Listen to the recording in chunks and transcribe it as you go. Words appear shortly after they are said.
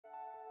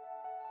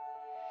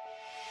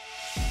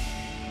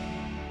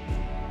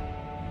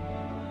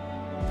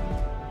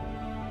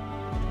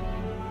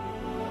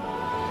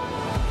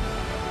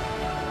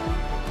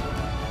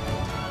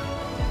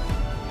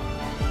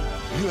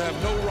You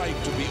have no right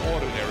to be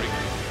ordinary.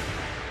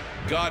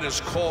 God has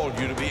called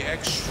you to be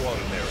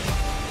extraordinary.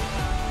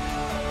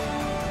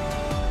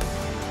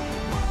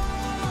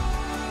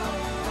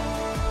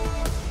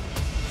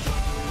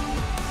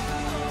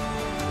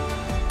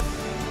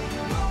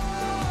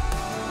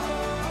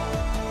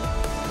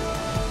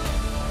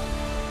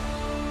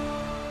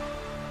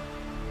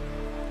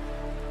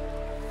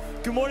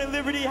 Good morning,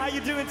 Liberty. How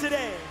you doing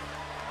today?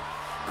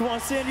 Come on,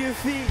 stand to your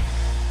feet.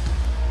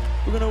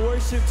 We're gonna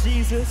worship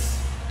Jesus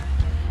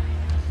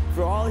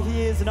for all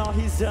he is and all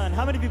he's done.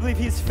 How many of you believe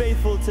he's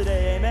faithful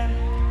today? Amen?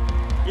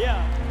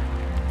 Yeah.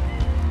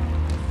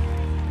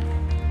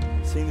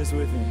 Sing this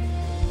with me.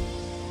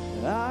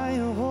 I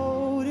am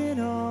holding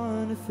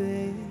on to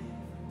faith,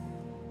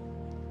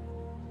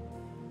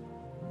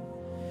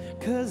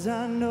 'cause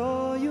I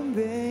know you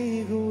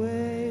make a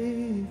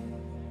way.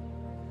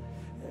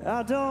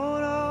 I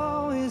don't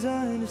always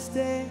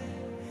understand,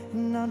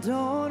 and I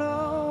don't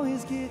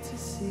always get to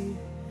see,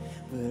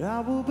 but I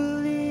will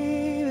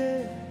believe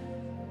it.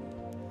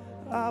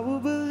 I will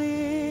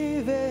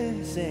believe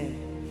it. Sing.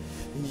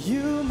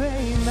 You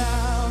make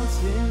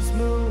mountains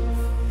move,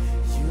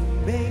 you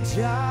make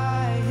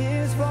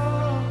giants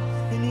fall,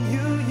 and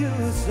you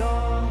use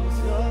songs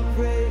of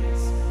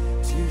praise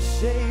to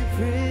shape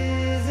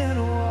prison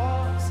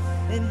walls.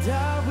 And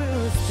I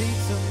will speak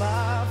to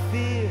my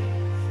fear,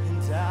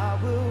 I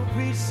will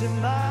preach to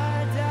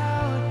my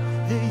doubt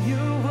that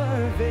you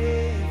were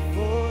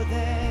faithful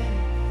then,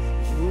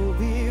 you'll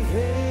be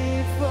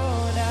faithful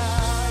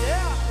now.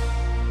 Yeah.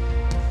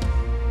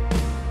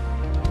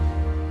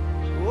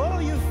 Oh,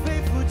 you're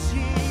faithful,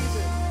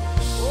 Jesus.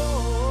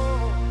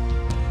 Oh,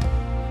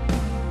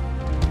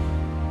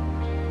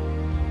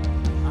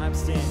 I'm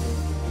standing.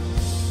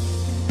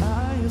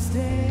 I am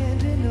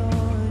standing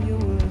on your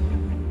word.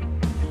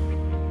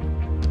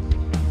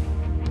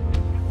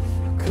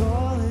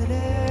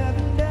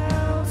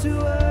 To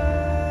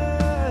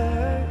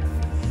earth,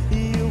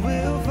 you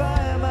will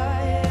find my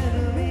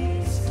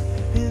enemies,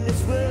 and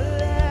this will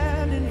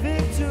land in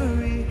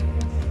victory.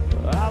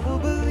 I will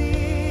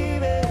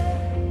believe it.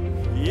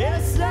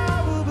 Yes,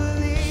 I will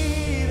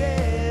believe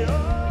it.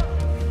 Oh,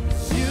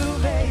 you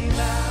make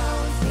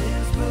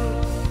mountains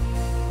move,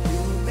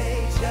 you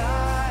make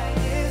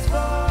giants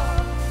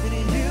fall, and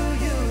you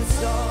use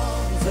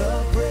songs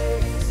of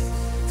praise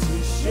to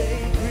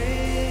shake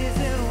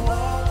prison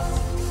walls.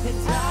 And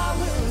I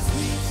will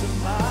speak to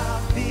my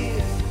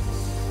fear,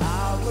 I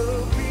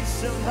will reach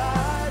to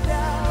my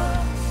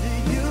doubt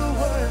that you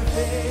were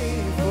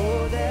faithful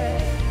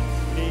then,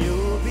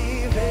 you'll be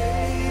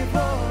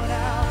faithful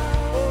now.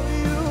 Oh,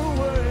 you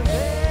were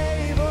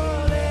faithful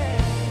then,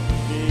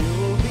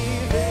 you'll be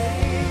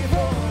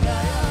faithful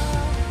now.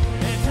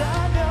 And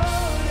I know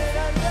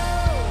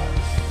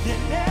you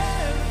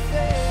never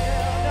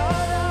fail, no,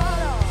 no,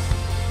 no.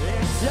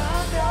 And I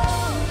know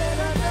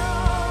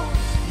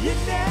you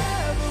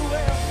never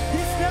will.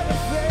 He's never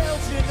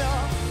failed, you know.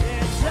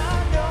 And I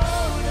know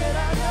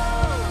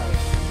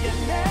you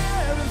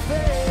never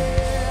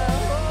fail.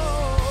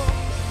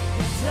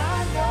 And I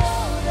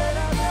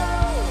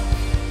know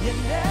you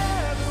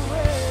never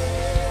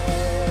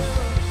will.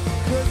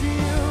 'Cause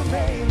you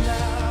made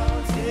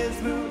mountains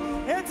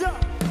move. Hands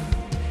up.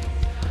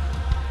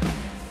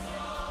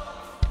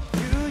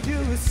 You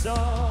use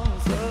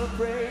songs of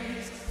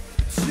praise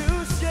to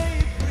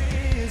shape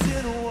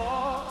prison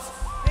walls.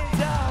 And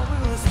I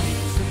will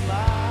speak to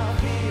my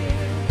fear.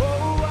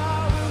 Oh,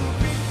 I will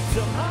bring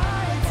to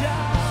my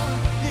doubt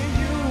that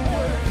you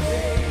were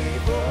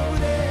faithful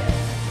then.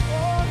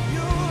 Oh,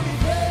 you'll be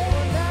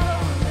faithful now.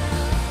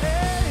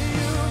 Hey,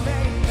 you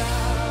make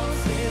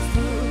mountains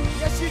move.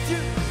 Yes, you do.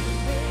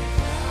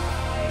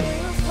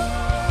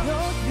 No,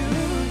 you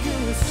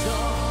use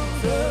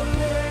songs of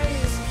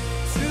praise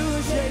to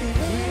shape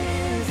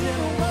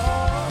prison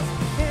walls.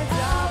 And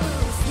I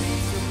will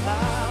speak to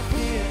my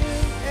fear,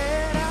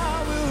 and I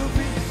will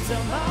bring to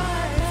my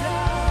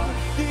doubt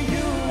that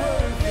you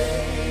were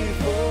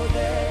faithful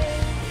then,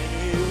 and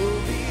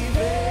you'll be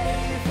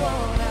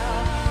faithful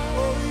now.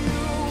 Oh,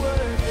 you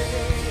were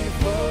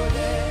faithful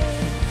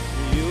then,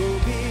 you'll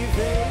be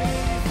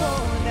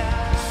faithful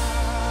now.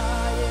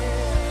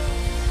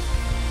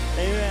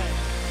 Yeah. Amen.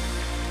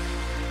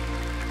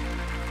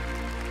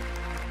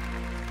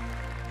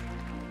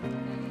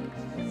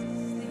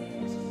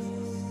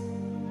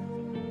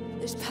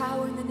 There's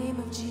power in the name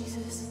of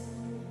Jesus.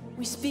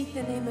 We speak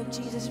the name of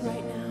Jesus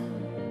right now.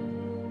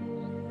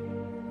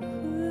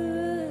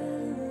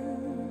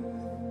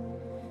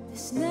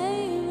 This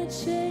name that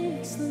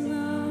shakes the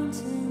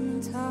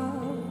mountain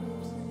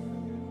tops,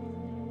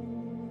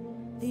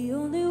 the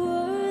only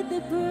word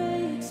that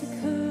breaks a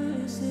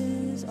curse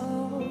is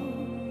all.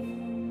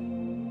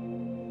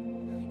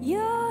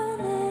 Your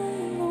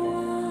name, the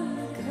one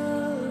that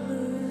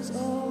covers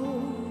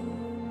all,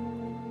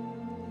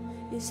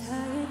 is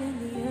higher than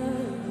the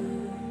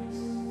others,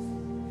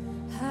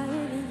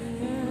 higher than the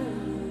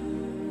others.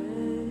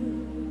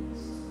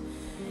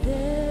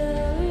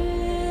 There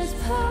is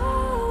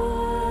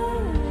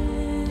power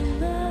in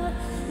the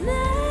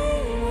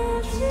name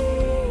of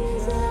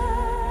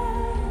Jesus.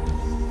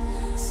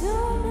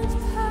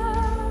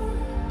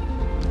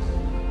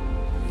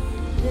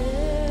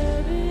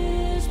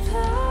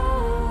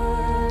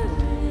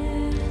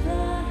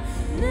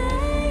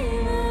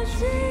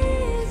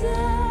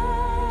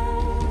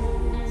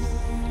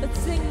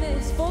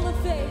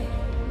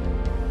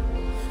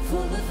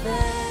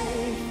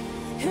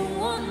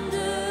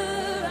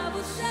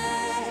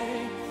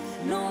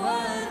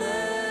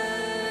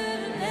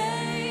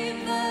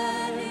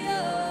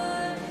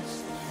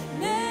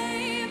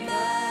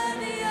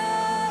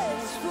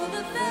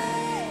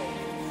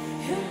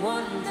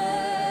 wonder,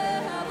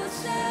 I will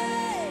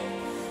say,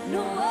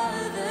 no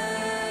other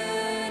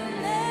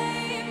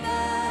name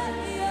but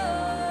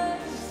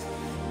yours,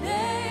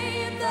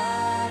 name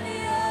but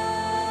yours.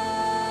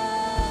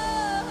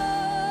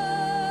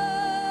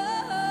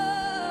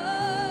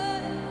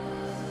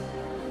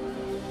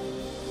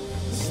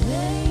 His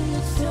name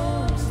that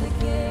storms the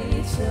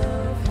gates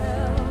of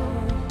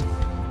hell.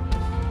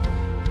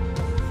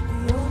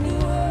 The only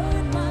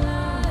word my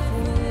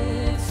life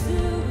lives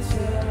to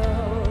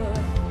tell.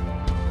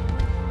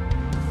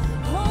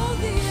 All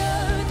the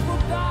earth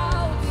will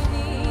bow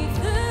beneath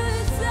the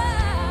sound.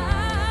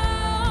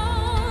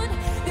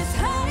 It's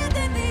higher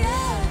than the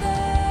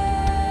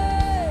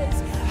others,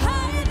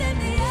 higher than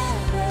the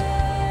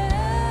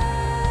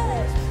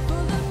others.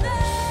 Full of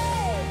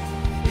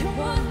faith and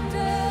wonder, I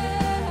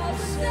will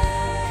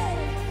say,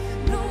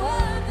 no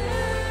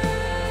other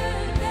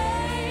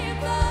name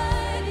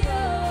but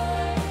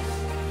yours,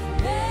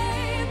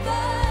 name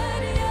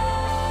but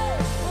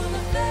yours. Full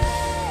of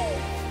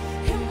faith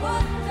and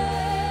wonder,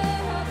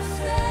 I will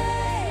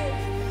say,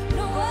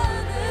 no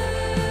other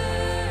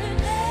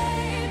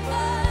name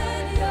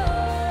but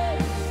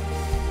yours,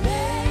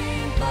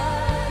 name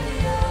but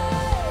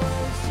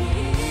yours.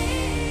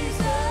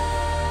 Jesus,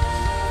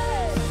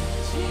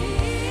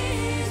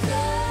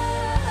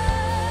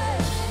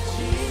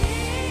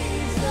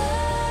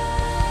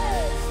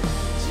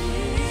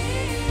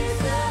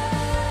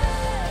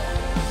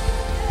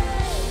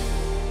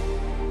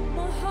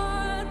 my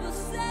heart will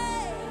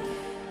say,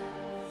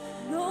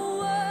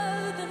 no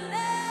other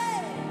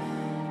name,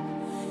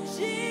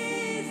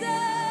 Jesus.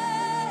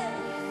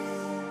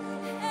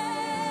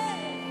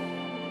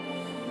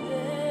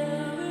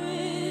 There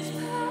is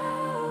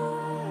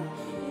power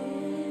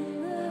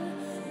in the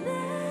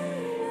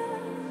name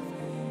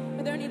of.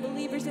 Are there any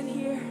believers in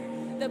here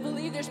that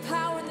believe there's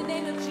power in the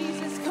name of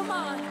Jesus? Come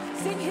on,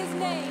 sing his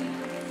name.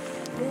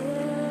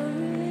 There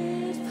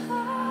is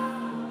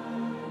power.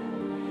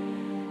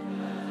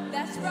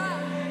 That's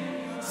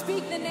right.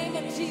 Speak the name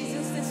of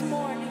Jesus this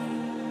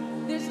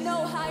morning. There's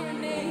no higher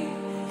name.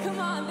 Come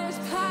on, there's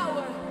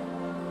power.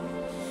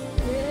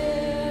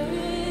 There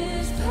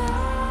is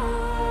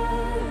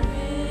power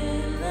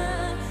in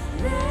the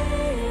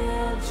name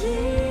of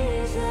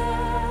Jesus.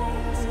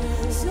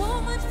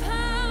 So much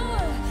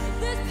power.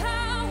 There's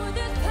power.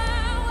 There's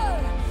power.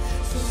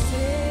 So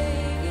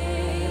sing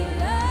it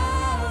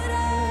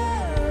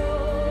louder.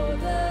 Oh,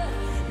 the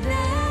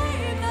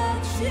name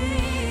of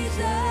Jesus.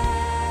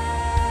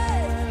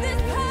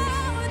 There's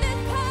power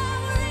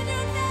in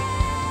your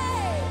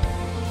name.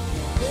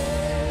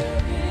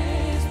 There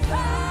is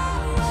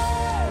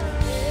power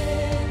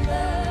in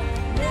the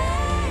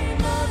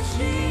name of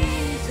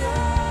Jesus.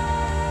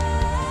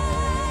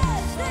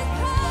 There's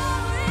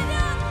power in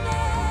your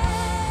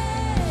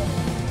name.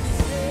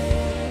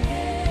 Sing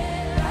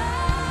it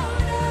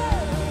louder.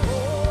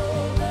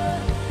 Oh,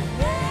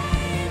 the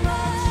name of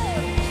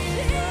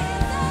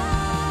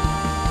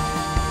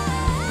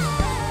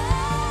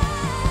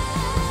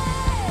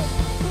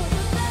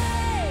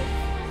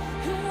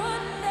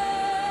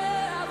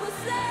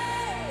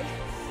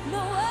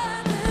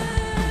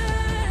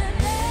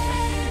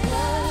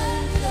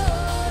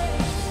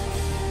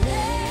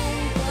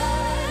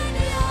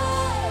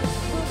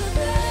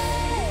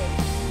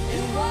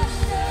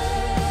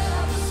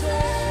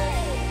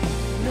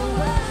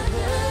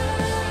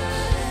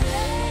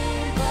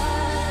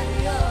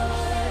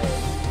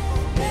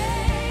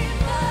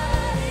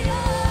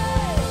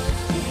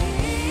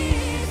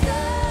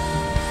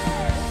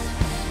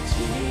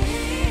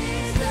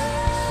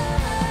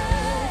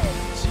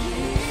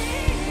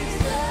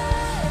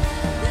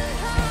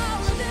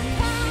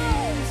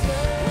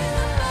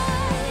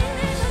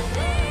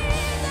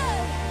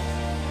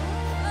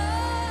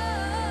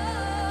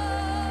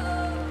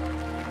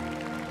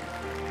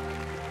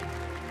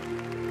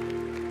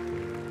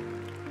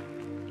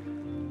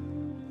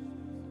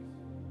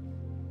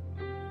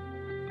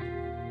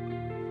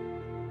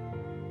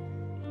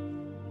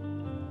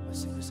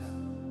Sing this out.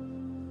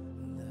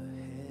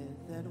 The head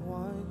that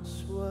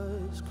once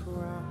was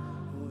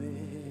crowned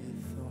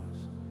with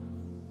thorns,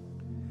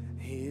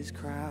 he is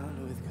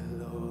crowned with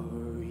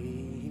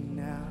glory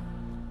now.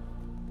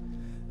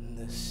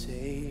 The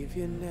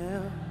Savior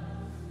knelt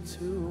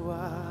to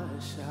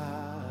wash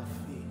our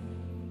feet,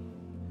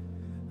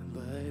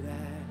 but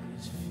at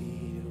his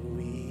feet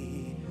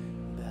we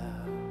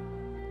bow.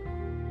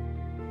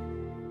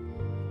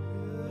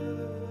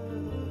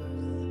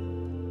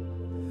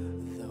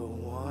 The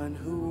one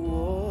who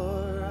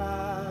wore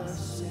our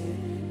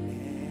sin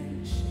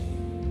and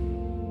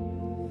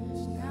shame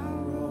is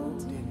now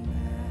robed in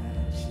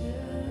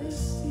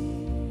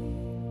majesty.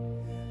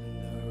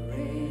 The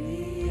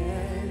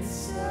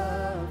radiance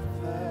of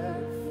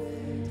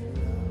perfect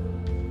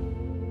love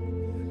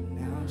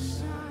now shines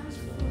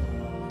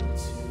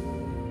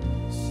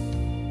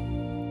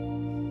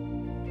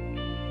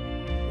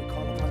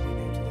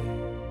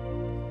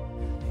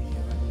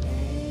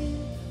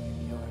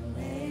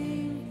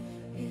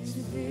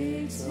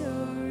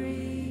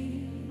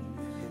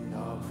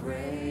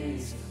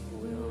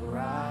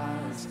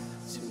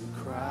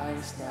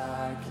Christ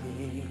our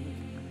King.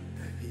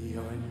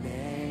 Your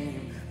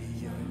name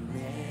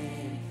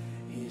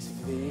is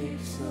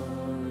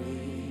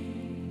victory,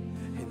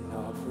 and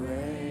all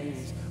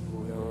praise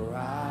will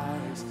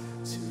rise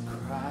to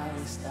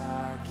Christ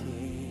our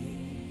King.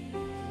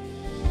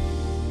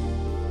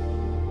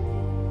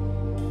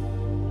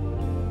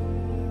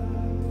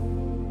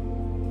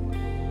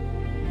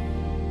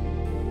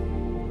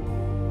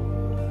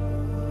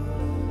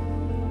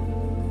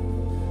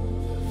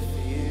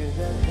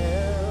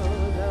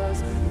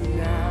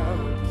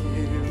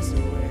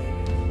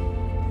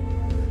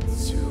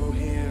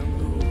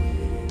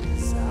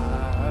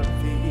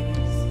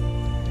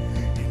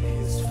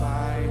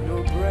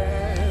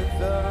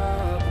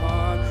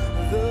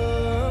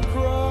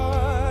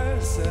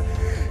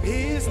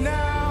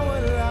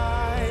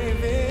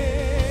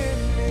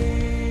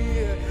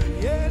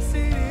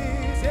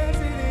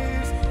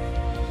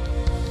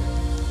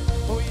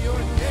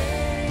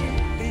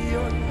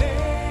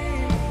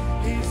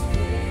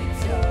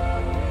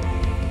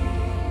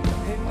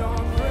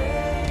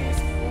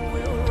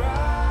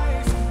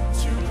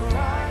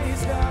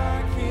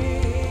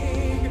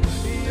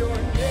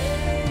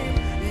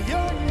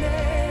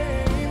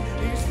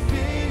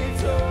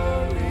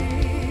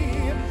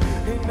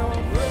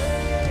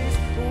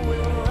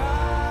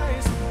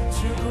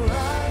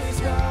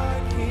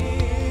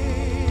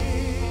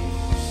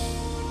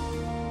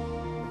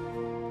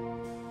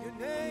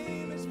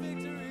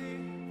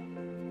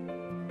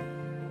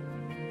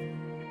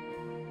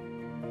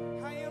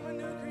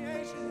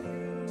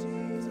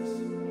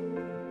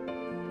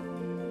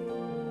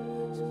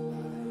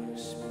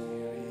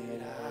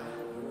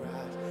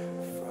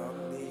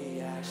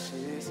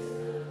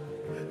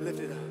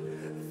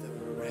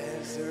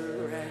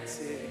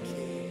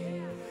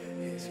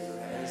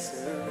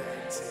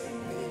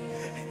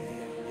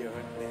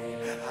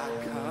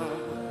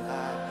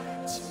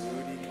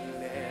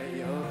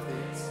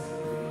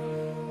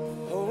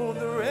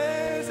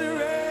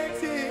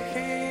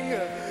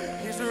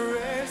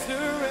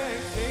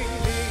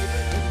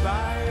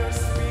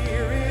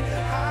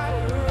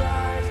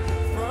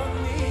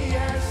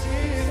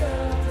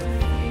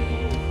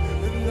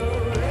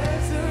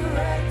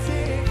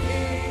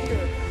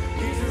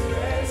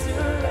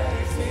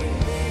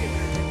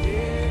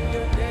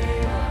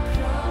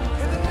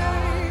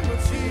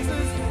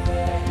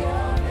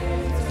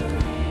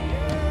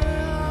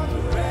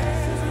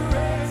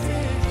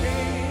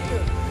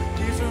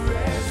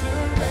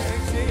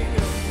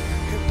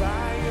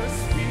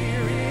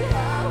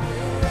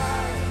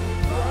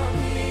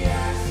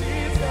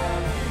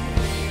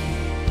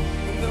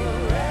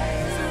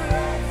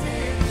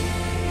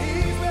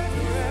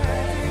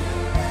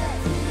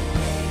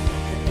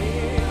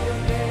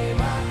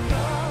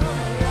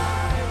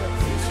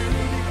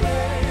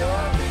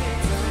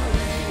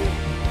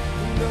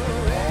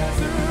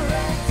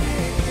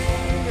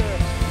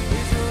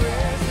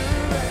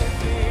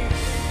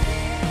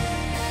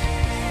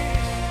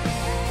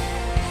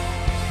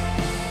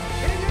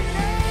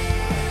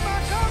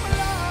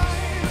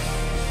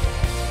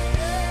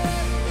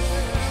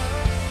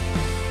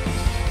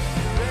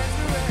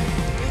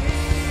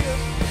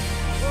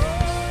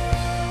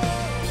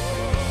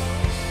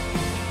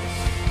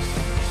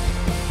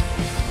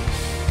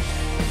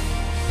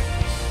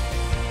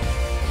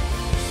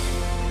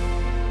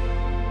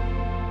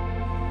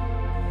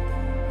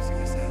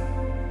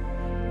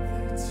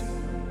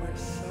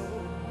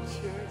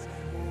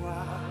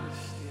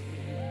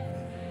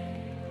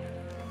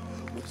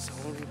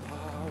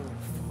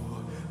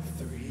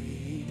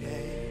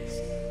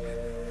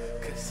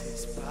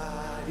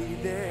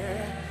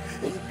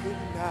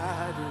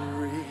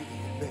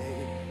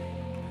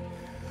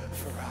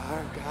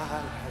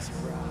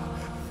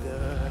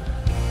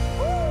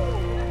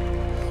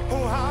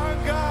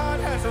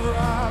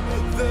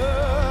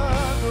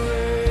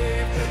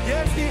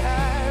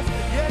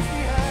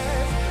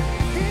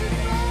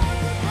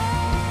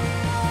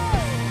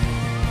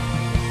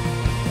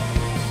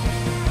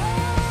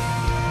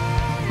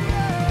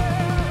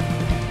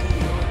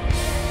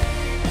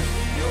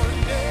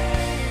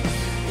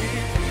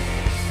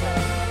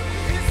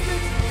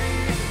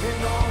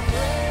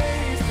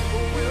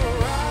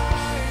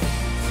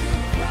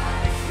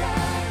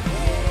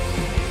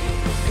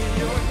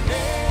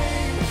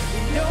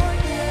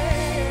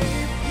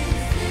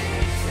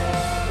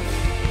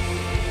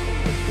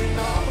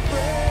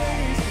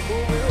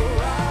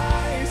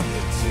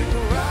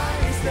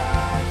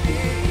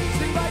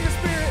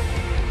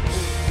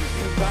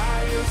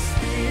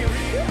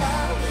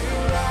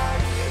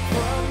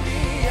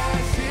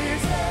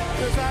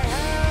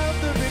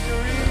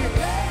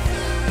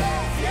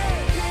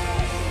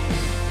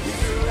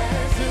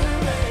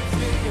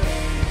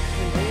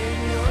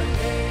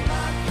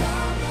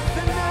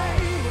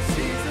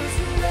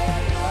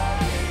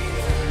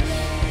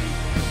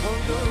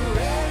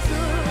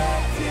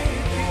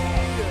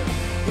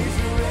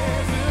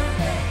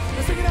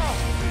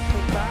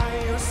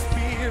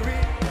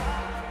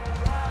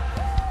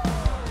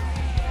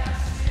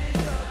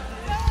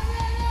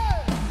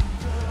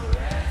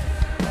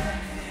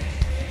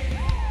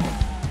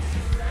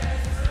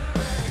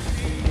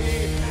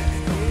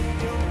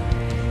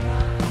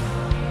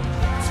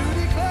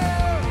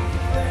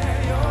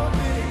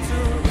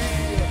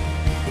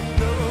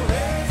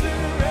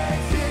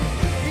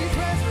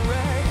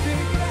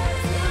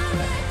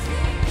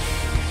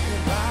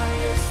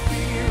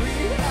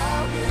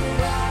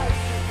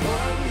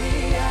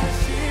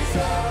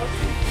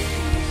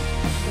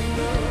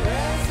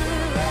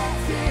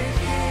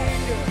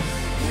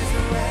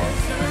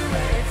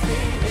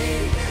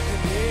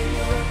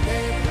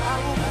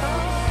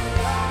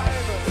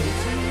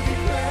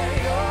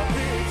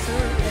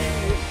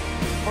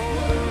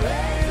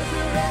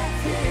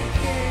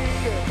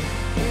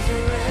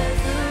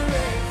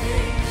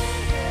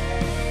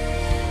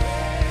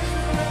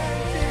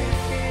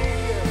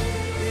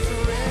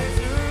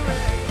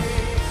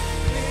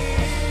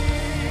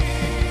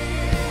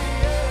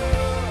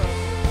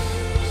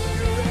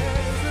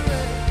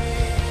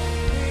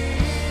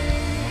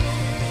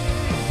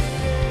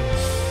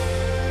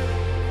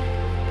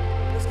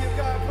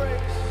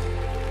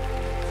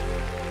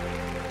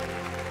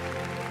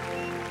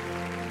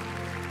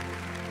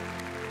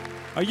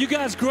 Are you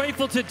guys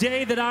grateful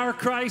today that our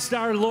Christ,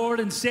 our Lord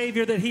and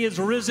Savior, that He is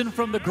risen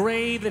from the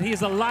grave, that He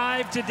is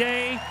alive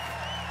today?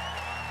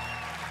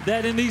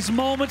 That in these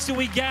moments that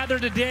we gather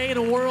today in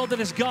a world that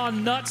has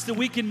gone nuts, that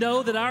we can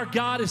know that our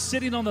God is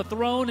sitting on the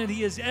throne and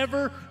He is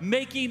ever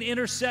making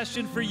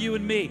intercession for you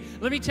and me.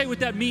 Let me tell you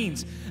what that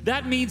means.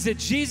 That means that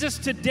Jesus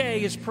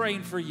today is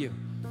praying for you.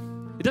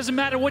 It doesn't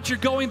matter what you're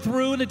going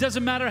through, and it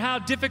doesn't matter how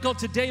difficult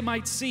today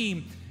might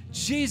seem.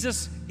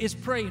 Jesus is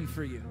praying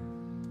for you.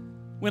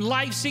 When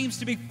life seems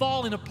to be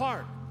falling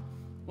apart,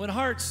 when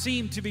hearts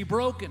seem to be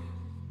broken,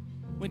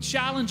 when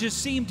challenges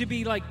seem to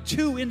be like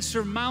too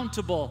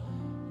insurmountable,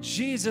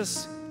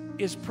 Jesus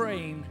is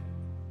praying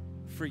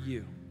for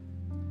you.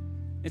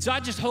 And so I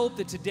just hope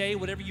that today,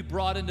 whatever you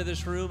brought into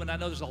this room, and I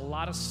know there's a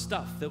lot of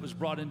stuff that was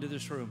brought into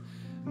this room,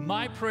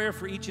 my prayer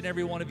for each and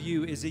every one of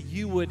you is that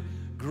you would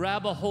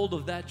grab a hold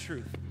of that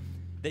truth,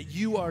 that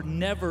you are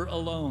never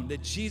alone,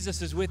 that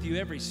Jesus is with you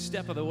every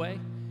step of the way,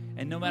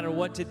 and no matter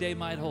what today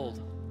might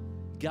hold,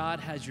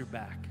 God has your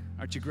back.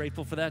 Aren't you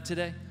grateful for that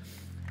today?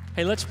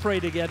 Hey, let's pray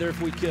together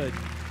if we could.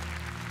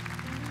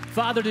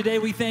 Father, today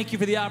we thank you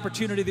for the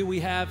opportunity that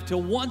we have to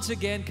once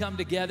again come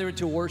together and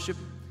to worship.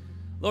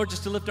 Lord,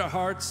 just to lift our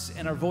hearts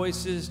and our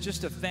voices,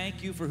 just to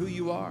thank you for who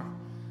you are.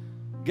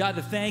 God,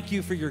 to thank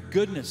you for your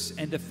goodness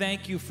and to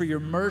thank you for your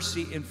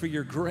mercy and for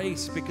your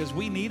grace, because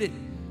we need it.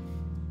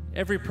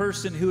 Every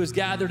person who is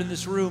gathered in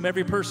this room,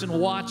 every person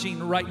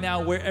watching right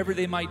now, wherever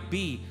they might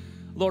be,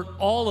 Lord,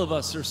 all of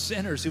us are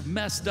sinners who've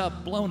messed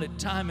up, blown it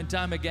time and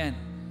time again.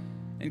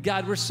 And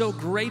God, we're so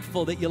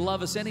grateful that you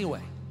love us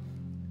anyway.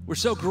 We're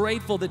so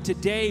grateful that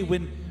today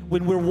when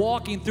we're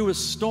walking through a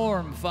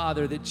storm,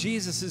 Father, that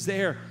Jesus is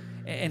there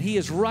and He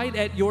is right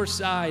at your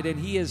side and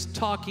He is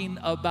talking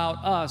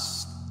about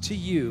us to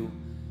you.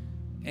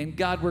 And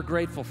God, we're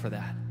grateful for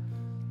that.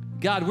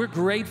 God, we're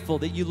grateful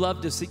that you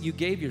loved us, that you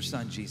gave your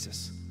Son,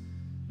 Jesus,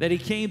 that He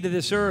came to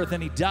this earth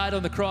and He died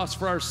on the cross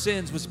for our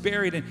sins, was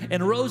buried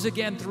and rose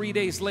again 3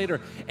 days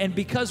later. And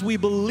because we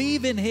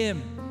believe in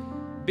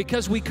Him,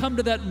 because we come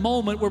to that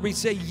moment where we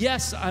say,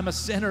 yes, I'm a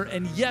sinner,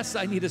 and yes,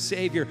 I need a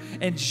Savior,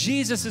 and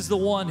Jesus is the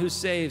one who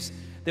saves,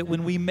 that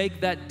when we make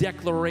that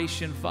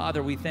declaration,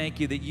 Father, we thank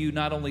you that you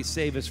not only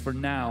save us for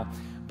now,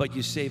 but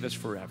you save us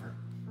forever.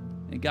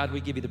 And God,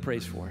 we give you the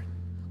praise for it.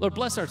 Lord,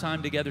 bless our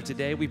time together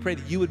today. We pray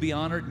that you would be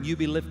honored and you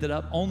be lifted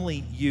up.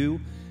 Only you,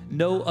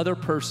 no other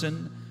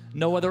person,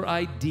 no other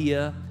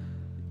idea,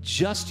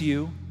 just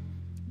you,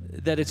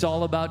 that it's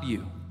all about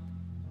you.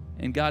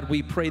 And God,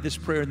 we pray this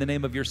prayer in the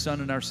name of your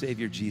Son and our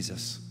Savior,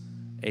 Jesus.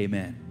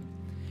 Amen.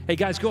 Hey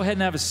guys, go ahead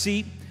and have a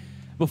seat.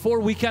 Before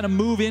we kind of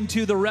move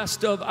into the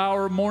rest of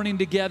our morning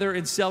together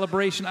in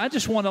celebration, I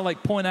just want to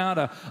point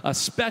out a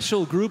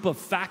special group of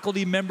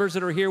faculty members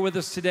that are here with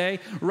us today.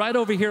 Right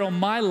over here on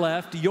my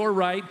left, your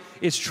right,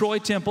 is Troy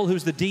Temple,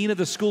 who's the Dean of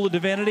the School of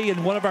Divinity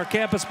and one of our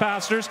campus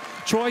pastors.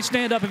 Troy,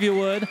 stand up if you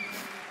would.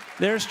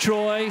 There's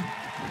Troy.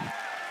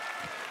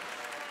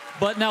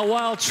 But now,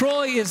 while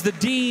Troy is the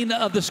Dean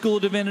of the School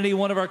of Divinity,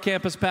 one of our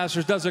campus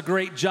pastors, does a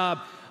great job.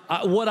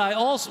 What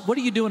are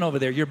you doing over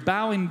there? You're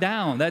bowing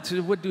down.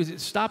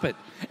 Stop it.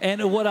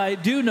 And what I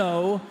do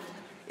know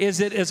is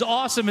that as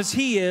awesome as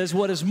he is,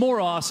 what is more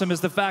awesome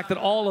is the fact that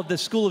all of the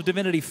School of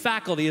Divinity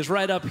faculty is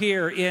right up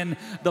here in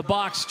the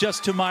box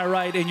just to my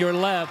right and your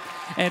left.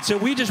 And so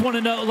we just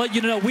want to let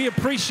you know, we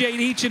appreciate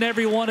each and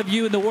every one of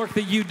you and the work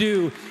that you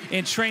do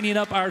in training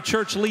up our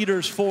church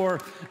leaders for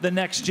the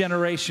next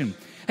generation.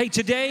 Hey,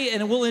 today,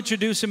 and we'll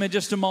introduce him in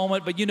just a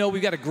moment, but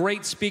we've got a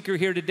great speaker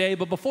here today.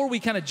 But before we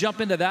kind of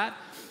jump into that,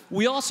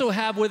 we also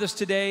have with us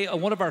today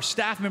one of our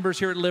staff members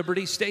here at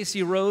Liberty,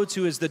 Stacy Rhodes,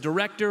 who is the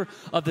director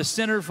of the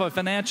Center for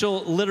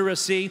Financial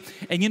Literacy.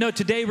 And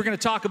today we're going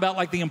to talk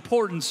about the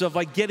importance of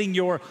getting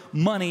your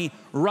money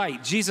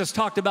right. Jesus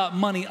talked about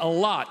money a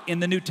lot in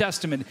the New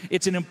Testament.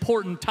 It's an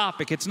important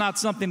topic. It's not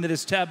something that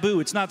is taboo.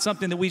 It's not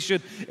something that we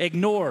should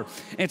ignore.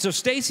 And so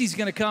Stacy's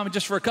going to come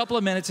just for a couple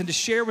of minutes and to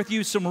share with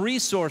you some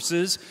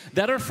resources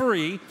that are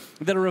free,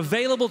 that are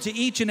available to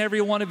each and every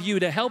one of you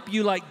to help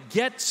you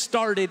get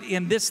started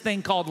in this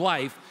thing called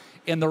life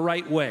in the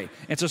right way.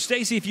 And so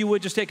Stacy, if you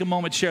would just take a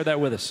moment, share that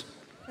with us.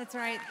 That's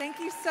right. Thank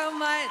you so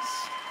much,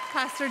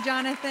 Pastor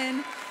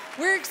Jonathan.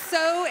 We're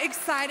so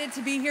excited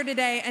to be here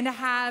today and to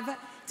have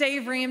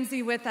Dave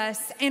Ramsey with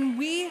us. And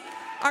we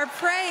are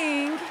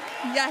praying,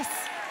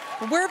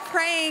 we're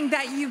praying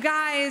that you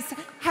guys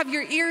have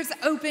your ears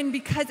open,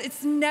 because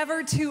it's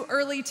never too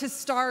early to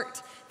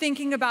start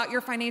thinking about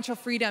your financial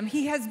freedom.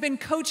 He has been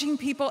coaching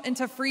people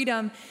into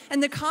freedom,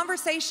 and the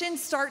conversation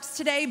starts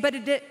today, but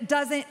it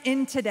doesn't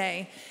end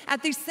today.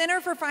 At the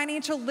Center for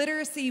Financial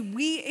Literacy,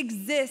 we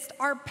exist.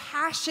 Our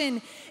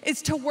passion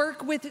is to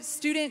work with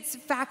students,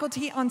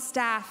 faculty, and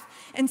staff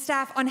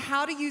on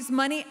how to use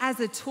money as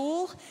a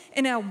tool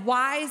in a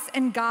wise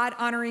and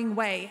God-honoring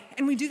way.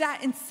 And we do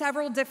that in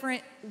several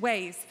different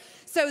ways.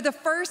 So the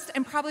first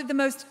and probably the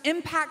most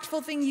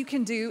impactful thing you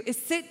can do is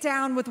sit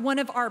down with one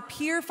of our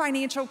peer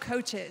financial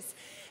coaches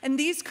And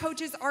these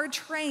coaches are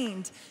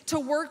trained to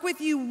work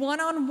with you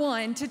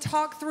one-on-one to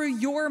talk through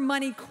your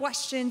money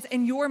questions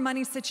and your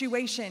money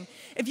situation.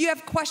 If you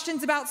have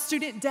questions about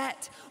student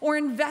debt or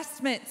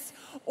investments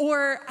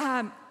or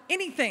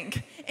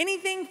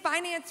anything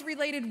finance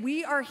related,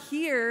 we are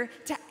here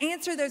to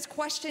answer those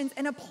questions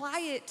and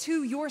apply it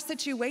to your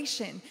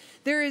situation.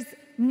 There is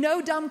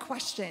no dumb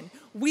question.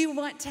 We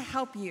want to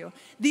help you.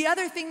 The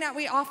other thing that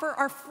we offer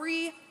are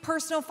free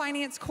personal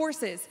finance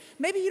courses.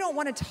 Maybe you don't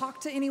want to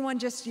talk to anyone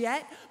just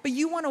yet, but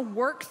you want to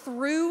work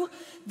through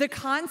the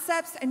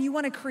concepts and you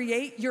want to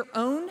create your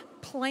own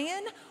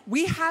plan.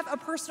 We have a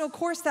personal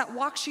course that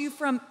walks you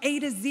from A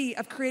to Z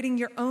of creating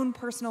your own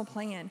personal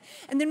plan.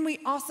 And then we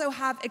also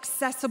have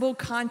accessible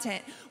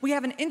content. We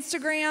have an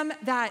Instagram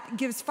that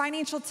gives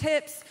financial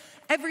tips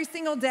every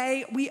single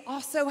day. We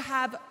also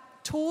have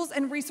tools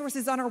and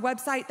resources on our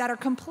website that are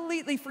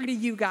completely free to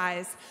you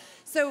guys.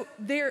 So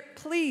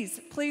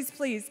please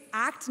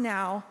act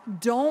now.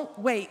 Don't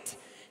wait.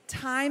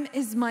 Time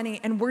is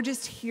money, and we're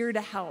just here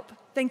to help.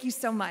 Thank you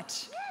so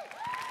much.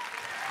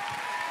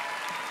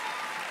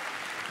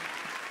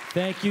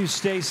 Thank you,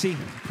 Stacy.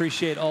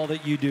 Appreciate all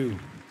that you do.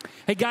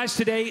 Hey guys,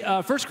 today,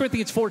 1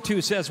 Corinthians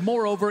 4:2 says,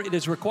 "Moreover, it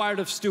is required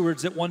of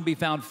stewards that one be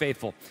found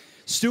faithful."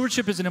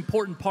 Stewardship is an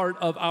important part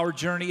of our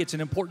journey. It's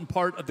an important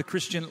part of the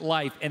Christian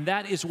life. And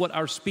that is what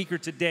our speaker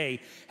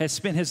today has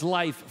spent his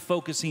life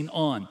focusing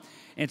on.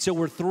 And so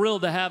we're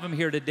thrilled to have him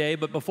here today.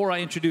 But before I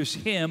introduce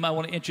him, I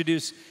want to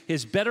introduce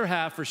his better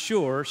half for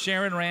sure,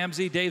 Sharon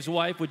Ramsey, Dave's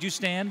wife. Would you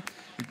stand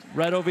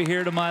right over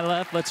here to my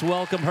left? Let's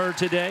welcome her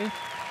today.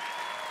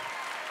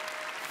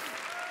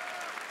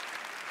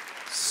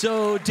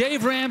 So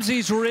Dave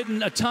Ramsey's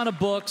written a ton of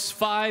books,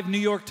 5 New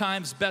York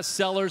Times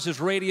bestsellers.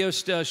 His radio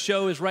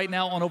show is right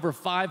now on over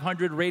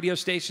 500 radio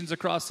stations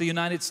across the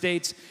United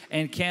States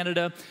and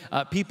Canada.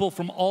 People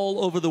from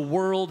all over the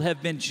world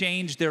have been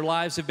changed. Their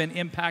lives have been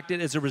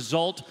impacted as a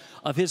result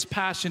of his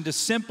passion to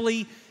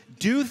simply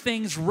do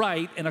things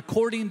right and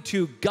according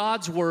to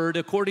God's word,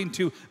 according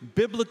to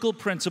biblical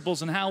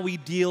principles and how we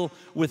deal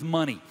with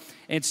money.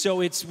 And so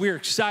we're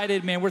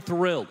excited, man. We're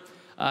thrilled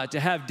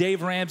to have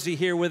Dave Ramsey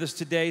here with us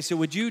today. So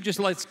would you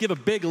let's give a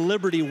big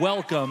Liberty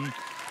welcome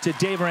to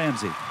Dave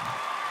Ramsey.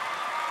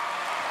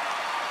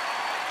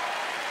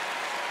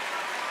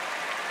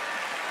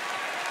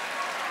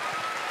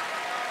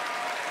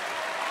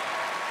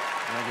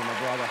 Thank you, my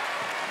brother.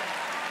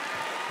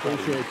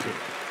 Appreciate you.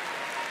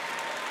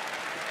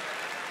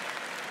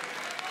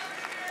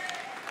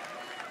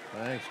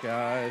 Thanks,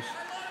 guys.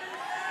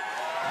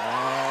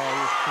 Oh,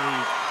 you're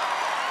sweet.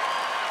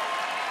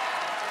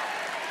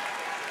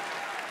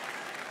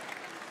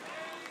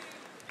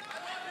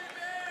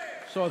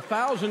 So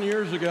 1,000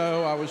 years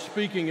ago, I was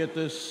speaking at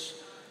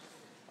this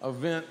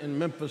event in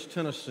Memphis,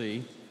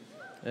 Tennessee,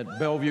 at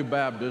Bellevue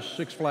Baptist,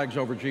 Six Flags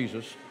Over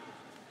Jesus.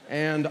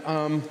 And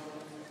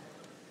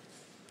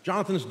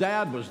Jonathan's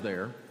dad was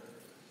there,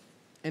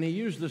 and he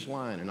used this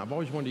line, and I've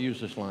always wanted to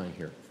use this line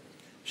here.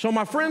 So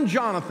my friend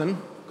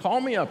Jonathan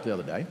called me up the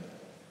other day,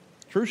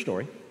 true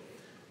story,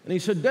 and he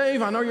said,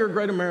 "Dave, I know you're a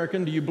great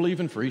American. Do you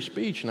believe in free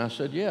speech?" And I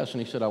said, "Yes."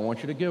 And he said, "I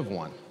want you to give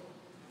one."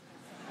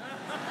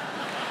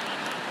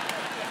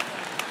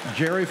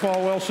 Jerry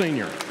Falwell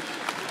Sr.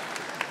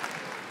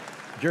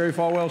 Jerry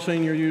Falwell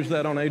Sr. used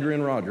that on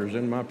Adrian Rogers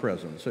in my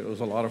presence. It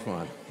was a lot of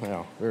fun.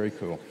 Yeah, very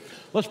cool.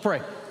 Let's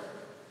pray.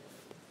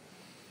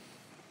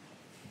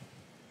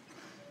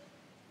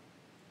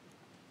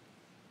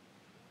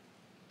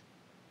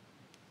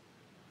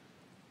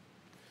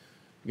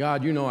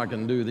 God, you know I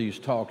can do these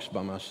talks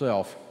by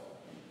myself.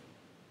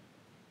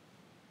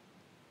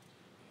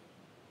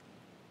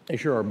 They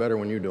sure are better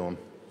when you do them.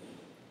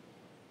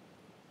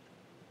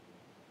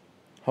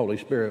 Holy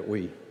Spirit,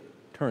 we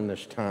turn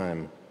this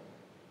time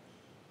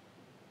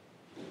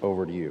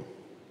over to you.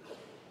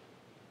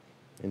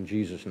 In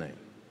Jesus' name,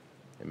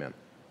 amen.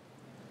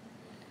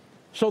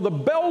 So the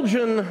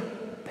Belgian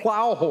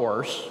plow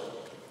horse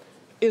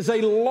is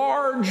a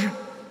large,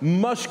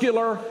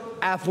 muscular,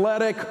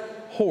 athletic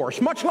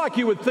horse, much like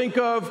you would think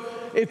of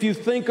if you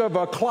think of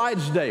a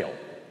Clydesdale.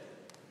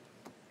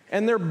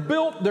 And they're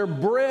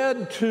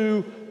bred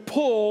to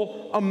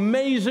pull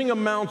amazing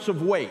amounts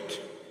of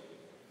weight.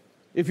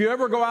 If you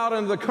ever go out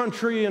into the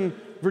country in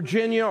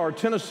Virginia or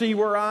Tennessee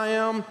where I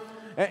am,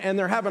 and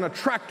they're having a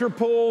tractor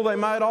pull, they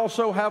might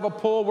also have a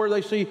pull where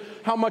they see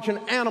how much an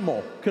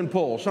animal can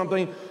pull,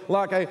 something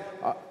like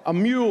a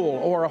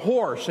mule or a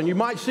horse. And you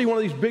might see one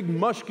of these big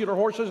muscular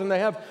horses, and they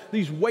have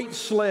these weight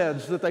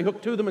sleds that they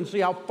hook to them and see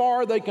how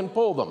far they can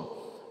pull them.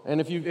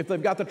 And if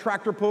they've got the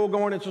tractor pull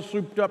going, it's a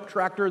souped-up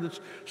tractor that's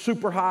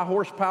super high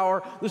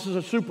horsepower. This is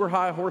a super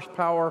high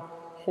horsepower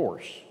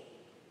horse.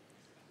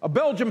 A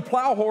Belgian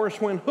plow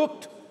horse, when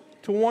hooked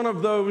to one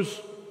of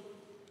those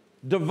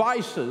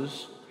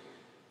devices,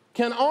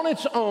 can on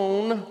its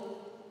own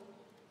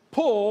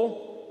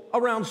pull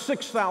around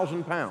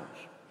 6,000 pounds.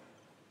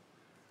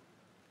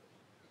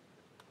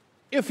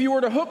 If you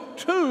were to hook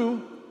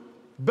 2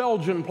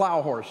 Belgian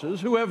plow horses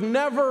who have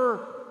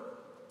never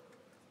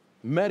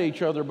met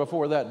each other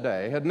before that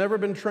day, had never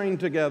been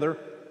trained together,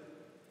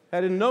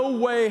 had in no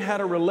way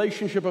had a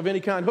relationship of any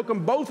kind, hook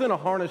them both in a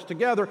harness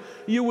together,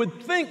 you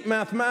would think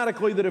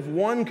mathematically that if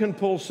one can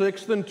pull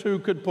 6, then 2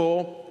 could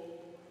pull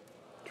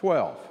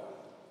 12.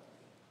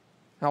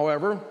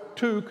 However,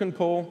 2 can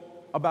pull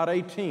about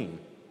 18.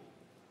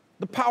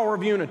 The power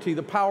of unity,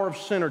 the power of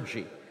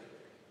synergy.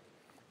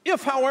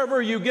 If,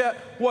 however, you get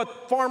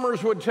what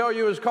farmers would tell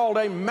you is called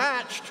a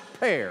matched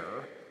pair,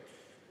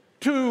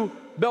 2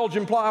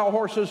 Belgian plow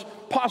horses,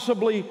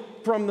 possibly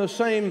from the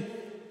same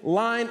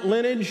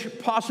lineage,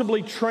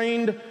 possibly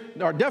trained,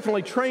 or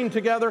definitely trained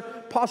together,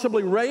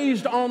 possibly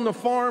raised on the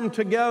farm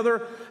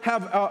together,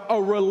 have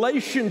a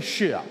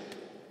relationship,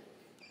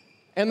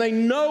 and they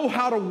know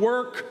how to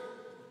work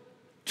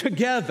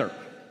together.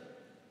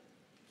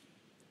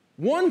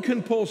 One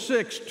can pull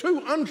 6,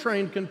 2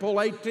 untrained can pull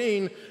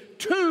 18,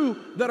 2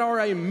 that are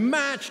a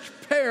matched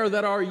pair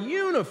that are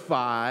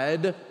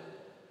unified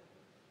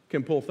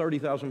can pull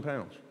 30,000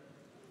 pounds.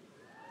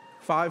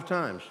 5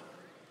 times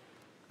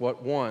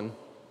what one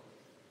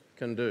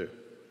can do.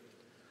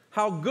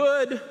 How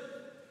good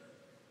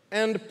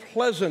and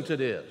pleasant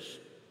it is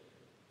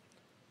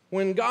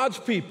when God's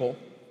people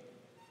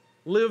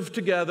live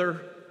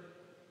together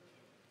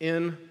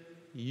in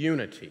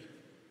unity,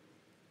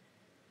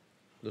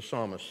 the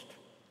psalmist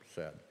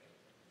said.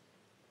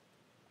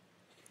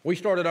 We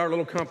started our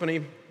little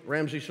company,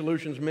 Ramsey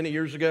Solutions, many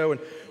years ago,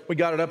 and we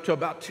got it up to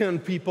about 10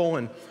 people,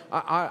 and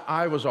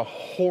I was a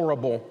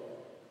horrible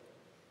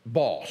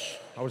boss.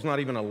 I was not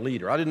even a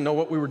leader. I didn't know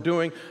what we were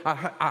doing.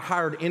 I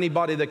hired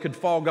anybody that could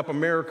fog up a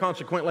mirror.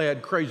 Consequently, I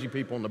had crazy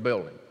people in the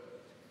building.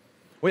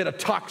 We had a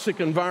toxic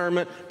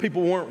environment.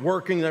 People weren't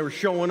working. They were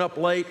showing up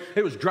late.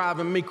 It was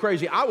driving me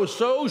crazy. I was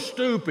so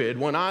stupid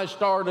when I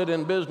started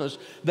in business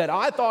that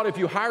I thought if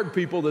you hired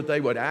people that they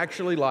would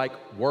actually like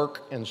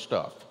work and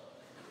stuff.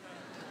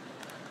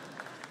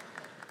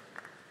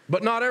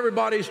 But not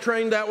everybody's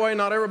trained that way.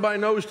 Not everybody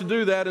knows to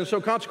do that. And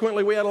so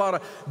consequently, we had a lot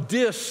of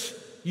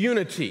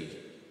disunity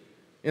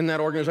in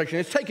that organization.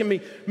 It's taken me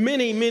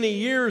many, many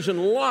years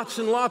and lots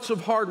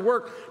of hard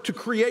work to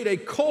create a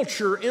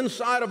culture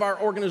inside of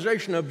our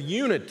organization of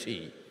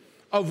unity,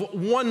 of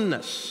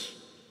oneness.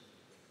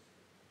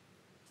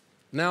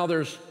 Now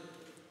there's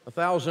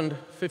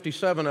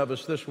 1,057 of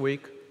us this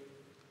week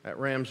at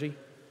Ramsey.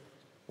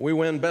 We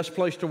win Best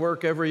Place to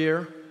Work every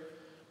year.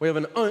 We have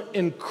an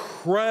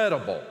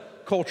incredible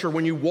culture.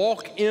 When you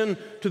walk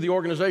into the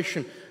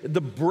organization, the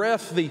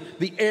breath, the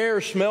air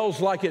smells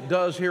like it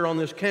does here on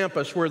this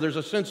campus, where there's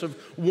a sense of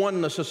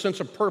oneness, a sense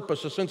of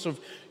purpose, a sense of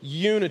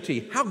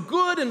unity. How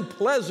good and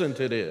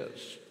pleasant it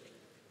is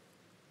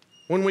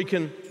when we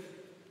can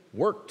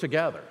work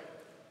together.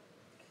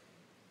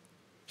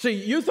 See,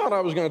 you thought I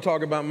was going to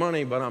talk about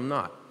money, but I'm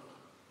not.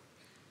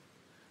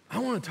 I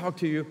want to talk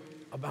to you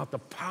about the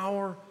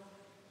power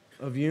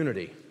of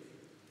unity.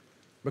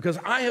 Because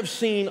I have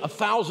seen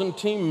 1,000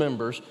 team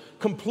members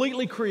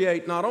completely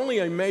create not only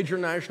a major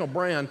national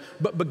brand,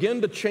 but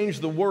begin to change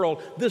the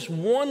world. This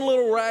one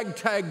little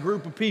ragtag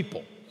group of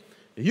people.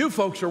 You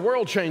folks are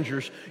world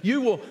changers.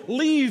 You will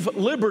leave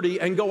Liberty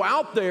and go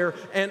out there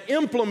and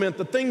implement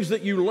the things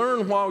that you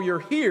learn while you're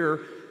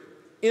here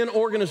in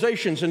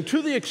organizations. And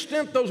to the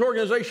extent those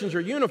organizations are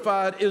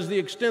unified is the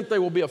extent they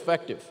will be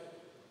effective.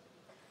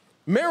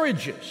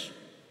 Marriages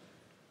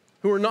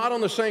who are not on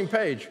the same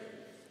page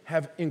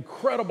have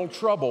incredible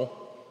trouble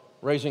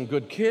raising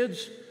good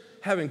kids,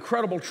 have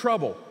incredible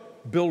trouble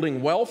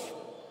building wealth,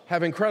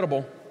 have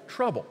incredible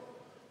trouble.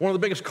 One of the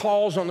biggest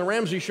calls on the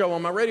Ramsey show,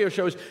 on my radio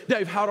show, is,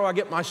 Dave, how do I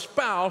get my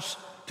spouse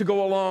to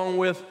go along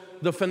with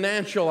the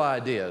financial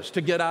ideas,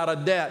 to get out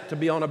of debt, to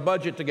be on a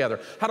budget together?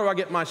 How do I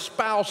get my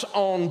spouse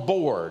on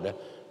board?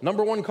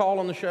 Number one call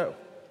on the show.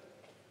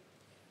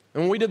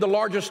 And when we did the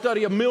largest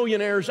study of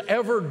millionaires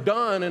ever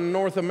done in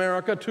North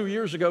America 2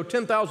 years ago,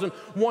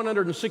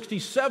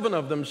 10,167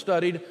 of them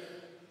studied,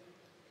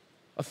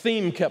 a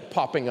theme kept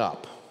popping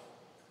up.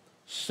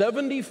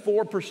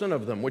 74%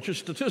 of them, which is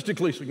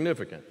statistically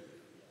significant,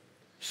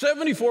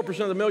 74%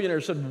 of the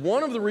millionaires said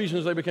one of the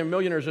reasons they became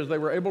millionaires is they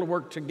were able to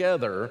work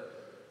together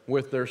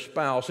with their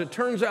spouse. It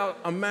turns out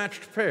a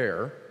matched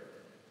pair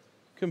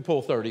can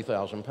pull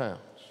 30,000 pounds.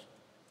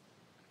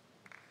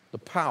 The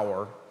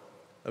power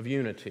of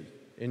unity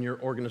in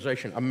your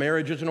organization. A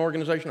marriage is an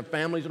organization, a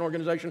family is an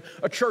organization,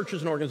 a church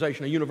is an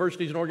organization, a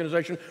university is an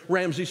organization,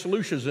 Ramsey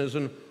Solutions is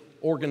an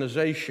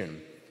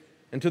organization.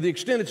 And to the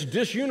extent it's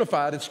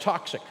disunified, it's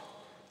toxic.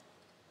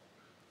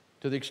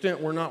 To the extent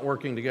we're not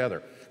working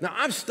together. Now,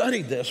 I've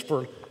studied this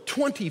for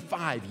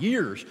 25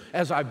 years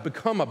as I've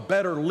become a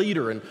better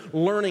leader and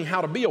learning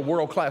how to be a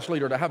world-class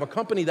leader, to have a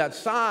company that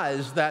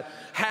size that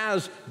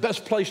has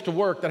best place to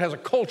work, that has a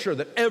culture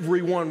that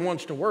everyone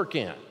wants to work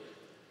in.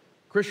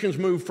 Christians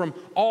move from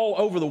all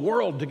over the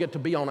world to get to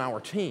be on our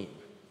team.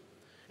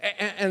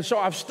 And so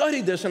I've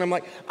studied this, and I'm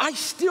like, I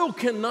still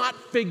cannot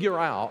figure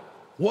out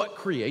what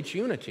creates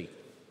unity.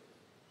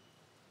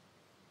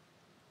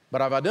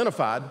 But I've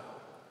identified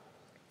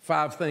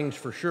 5 things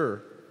for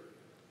sure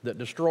that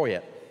destroy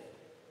it.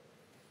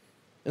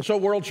 And so,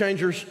 world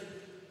changers,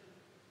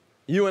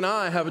 You and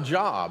I have a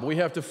job. We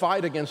have to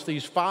fight against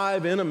these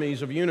 5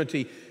 enemies of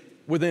unity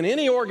within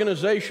any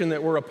organization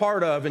that we're a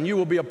part of. And you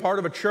will be a part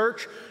of a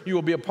church. You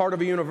will be a part of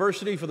a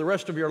university for the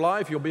rest of your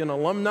life. You'll be an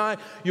alumni.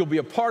 You'll be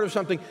a part of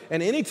something.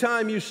 And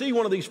anytime you see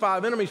one of these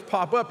 5 enemies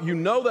pop up, you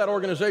know that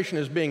organization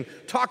is being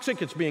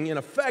toxic. It's being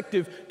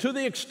ineffective to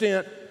the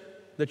extent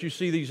that you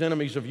see these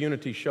enemies of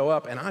unity show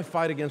up. And I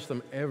fight against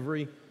them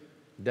every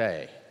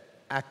day,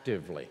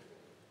 actively.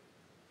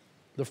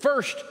 The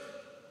first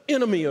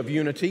enemy of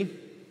unity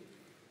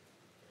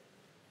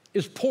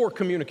is poor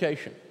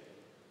communication.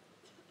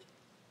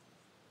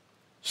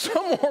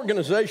 Some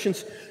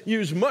organizations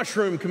use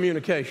mushroom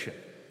communication.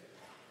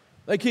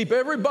 They keep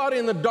everybody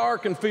in the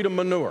dark and feed them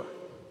manure.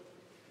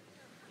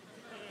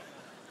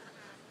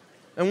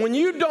 And when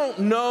you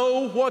don't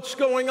know what's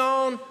going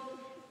on,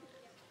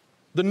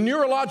 the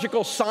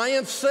neurological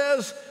science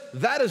says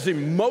that is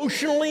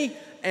emotionally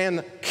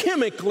and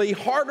chemically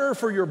harder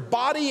for your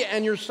body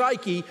and your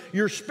psyche,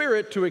 your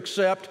spirit, to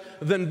accept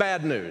than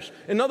bad news.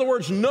 In other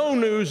words, no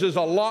news is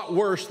a lot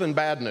worse than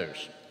bad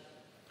news.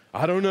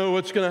 I don't know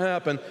what's going to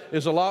happen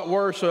is a lot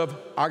worse of,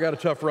 I got a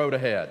tough road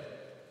ahead.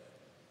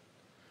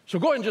 So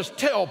go ahead and just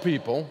tell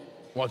people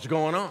what's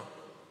going on.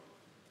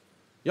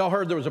 Y'all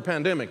heard there was a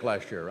pandemic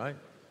last year, right?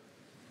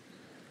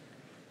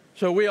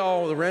 So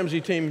the Ramsey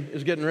team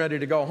is getting ready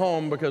to go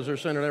home because they're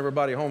sending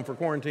everybody home for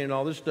quarantine and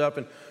all this stuff.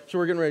 And so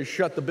we're getting ready to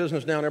shut the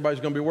business down.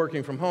 Everybody's going to be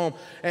working from home.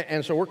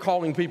 And so we're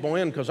calling people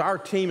in because our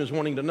team is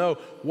wanting to know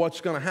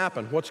what's going to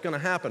happen, what's going to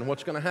happen,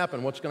 what's going to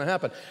happen, what's going to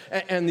happen.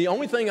 And the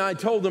only thing I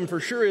told them for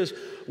sure is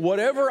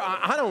whatever,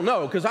 I don't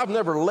know, because I've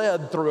never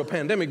led through a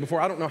pandemic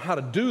before. I don't know how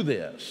to do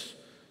this.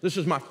 This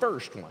is my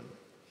first one.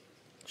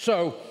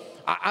 So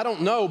I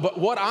don't know, but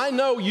what I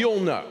know, you'll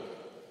know.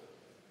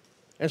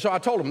 And so I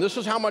told them, this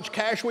is how much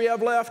cash we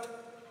have left.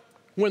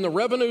 When the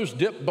revenues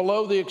dip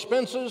below the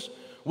expenses,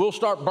 we'll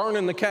start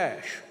burning the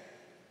cash.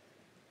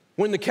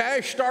 When the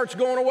cash starts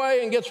going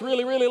away and gets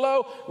really, really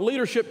low,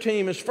 leadership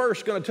team is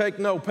first going to take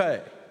no pay.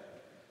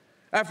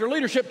 After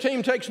leadership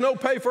team takes no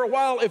pay for a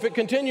while, if it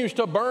continues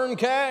to burn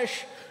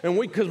cash,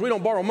 and because we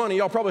don't borrow money,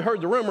 y'all probably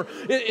heard the rumor,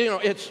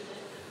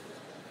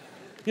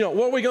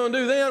 what are we going to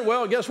do then?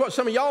 Well, guess what?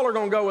 Some of y'all are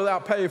going to go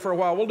without pay for a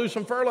while. We'll do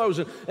some furloughs.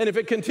 And if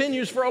it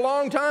continues for a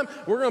long time,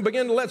 we're going to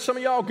begin to let some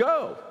of y'all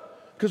go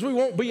because we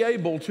won't be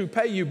able to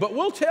pay you. But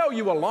we'll tell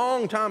you a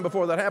long time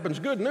before that happens.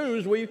 Good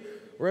news, we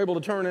were able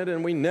to turn it,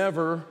 and we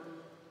never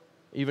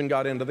even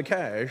got into the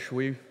cash.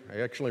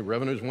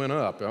 Revenues went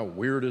up. How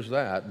weird is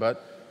that?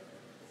 But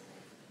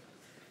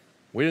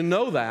we didn't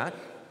know that.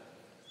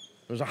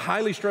 It was a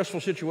highly stressful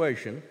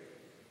situation.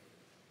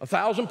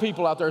 1,000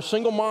 people out there, a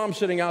single mom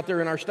sitting out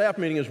there in our staff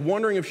meeting is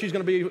wondering if she's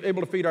going to be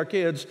able to feed our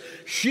kids.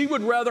 She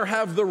would rather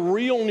have the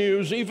real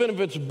news, even if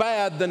it's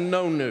bad, than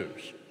no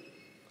news.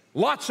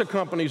 Lots of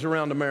companies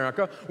around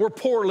America were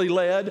poorly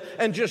led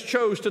and just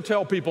chose to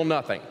tell people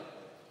nothing.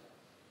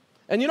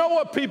 And you know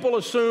what people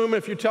assume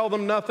if you tell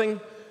them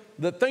nothing?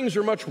 That things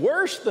are much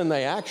worse than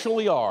they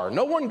actually are.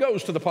 No one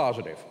goes to the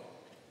positive.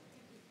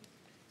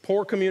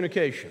 Poor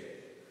communication.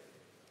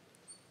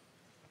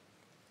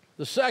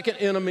 The second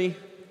enemy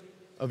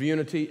of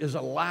unity is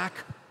a lack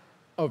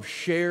of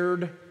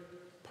shared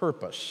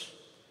purpose.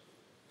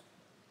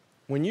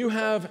 When you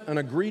have an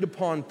agreed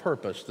upon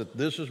purpose that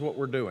this is what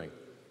we're doing,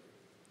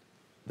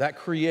 that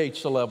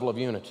creates a level of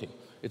unity.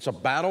 It's a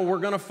battle we're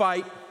going to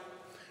fight.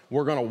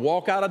 We're going to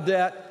walk out of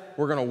debt.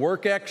 We're going to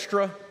work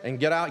extra and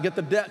get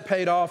the debt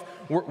paid off.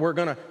 We're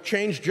going to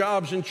change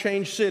jobs and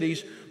change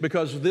cities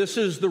because this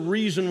is the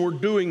reason we're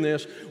doing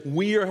this.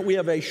 We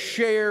have a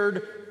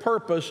shared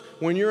purpose.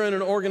 When you're in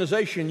an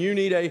organization, you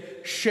need a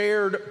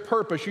shared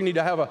purpose. You need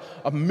to have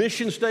a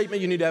mission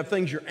statement. You need to have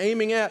things you're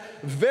aiming at.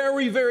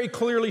 Very, very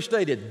clearly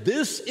stated.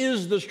 This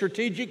is the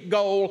strategic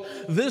goal.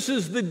 This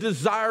is the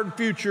desired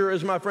future,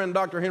 as my friend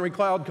Dr. Henry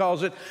Cloud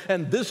calls it.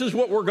 And this is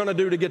what we're going to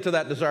do to get to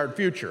that desired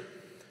future.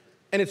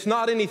 And it's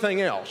not anything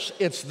else.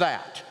 It's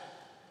that.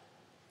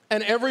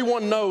 And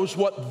everyone knows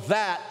what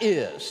that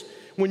is.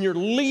 When you're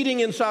leading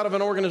inside of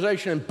an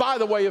organization, and by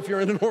the way, if you're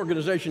in an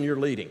organization, you're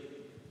leading.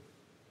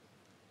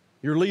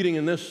 You're leading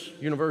in this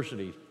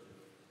university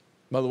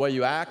by the way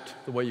you act,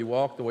 the way you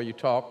walk, the way you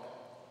talk,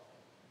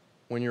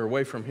 when you're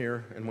away from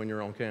here and when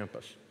you're on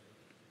campus.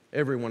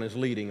 Everyone is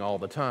leading all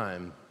the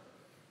time.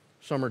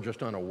 Some are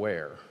just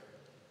unaware.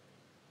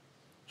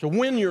 So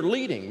when you're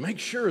leading, make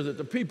sure that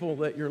the people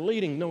that you're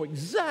leading know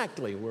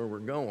exactly where we're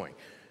going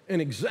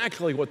and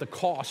exactly what the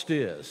cost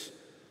is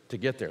to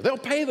get there. They'll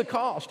pay the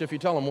cost if you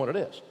tell them what it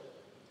is.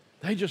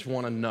 They just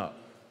want to know.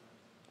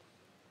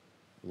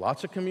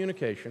 Lots of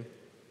communication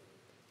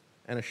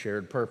and a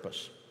shared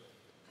purpose.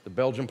 The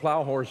Belgian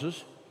plow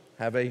horses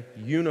have a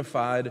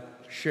unified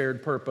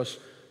shared purpose,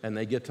 and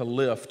they get to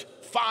lift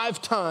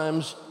 5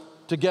 times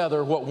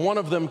together what one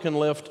of them can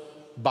lift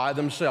by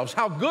themselves.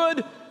 How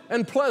good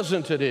and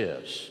pleasant it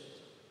is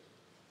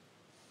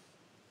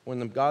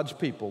when God's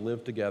people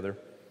live together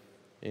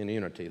in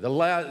unity.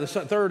 The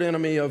third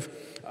enemy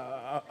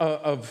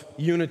of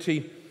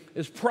unity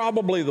is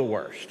probably the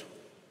worst: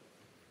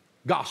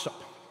 gossip.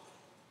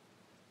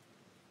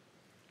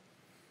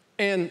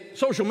 And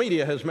social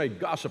media has made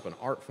gossip an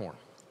art form.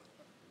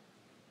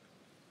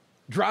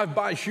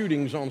 Drive-by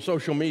shootings on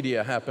social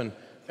media happen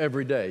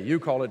every day. You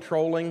call it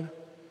trolling.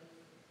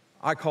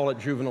 I call it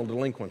juvenile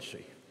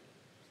delinquency.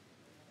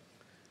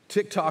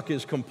 TikTok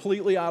is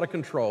completely out of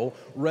control.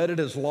 Reddit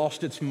has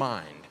lost its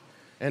mind.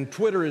 And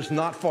Twitter is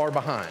not far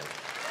behind.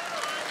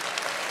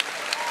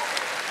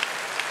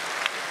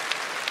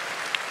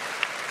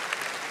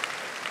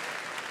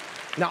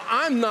 Now,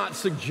 I'm not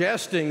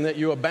suggesting that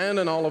you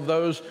abandon all of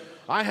those.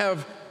 I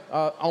have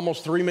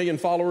almost 3 million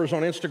followers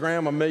on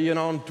Instagram, 1 million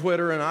on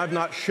Twitter, and I've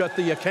not shut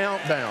the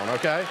account down,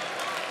 okay?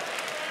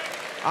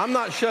 I'm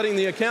not shutting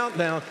the account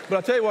down, but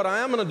I tell you what I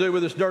am going to do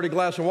with this dirty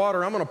glass of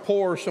water. I'm going to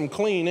pour some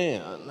clean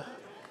in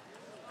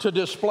to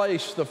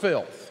displace the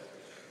filth.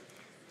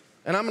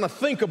 And I'm going to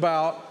think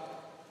about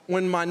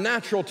when my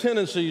natural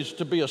tendencies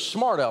to be a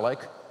smart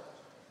aleck,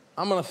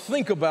 I'm going to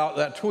think about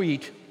that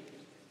tweet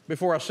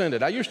before I send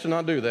it. I used to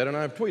not do that, and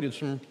I've tweeted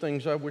some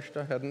things I wished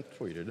I hadn't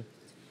tweeted.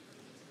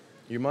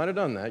 You might have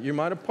done that. You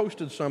might have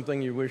posted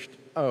something you wished,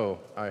 oh,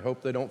 I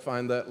hope they don't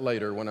find that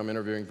later when I'm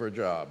interviewing for a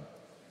job.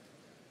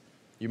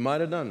 You might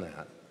have done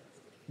that.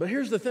 But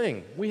here's the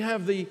thing. We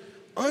have the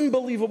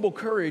unbelievable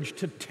courage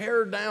to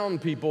tear down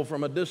people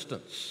from a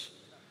distance,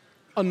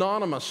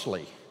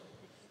 anonymously,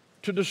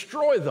 to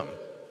destroy them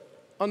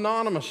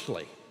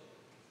anonymously.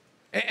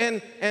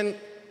 And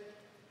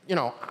you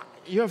know,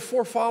 you have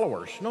 4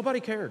 followers. Nobody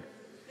cared.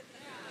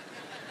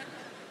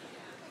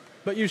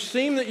 But you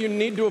seem that you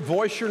need to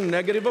voice your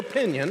negative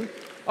opinion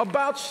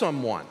about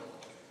someone.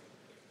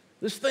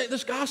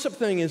 This gossip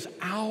thing is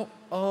out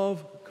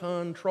of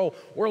control.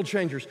 World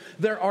changers,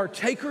 there are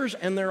takers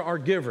and there are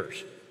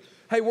givers.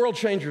 Hey, world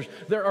changers,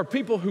 there are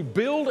people who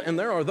build and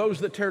there are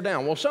those that tear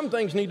down. Well, some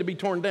things need to be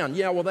torn down.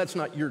 Yeah, well, that's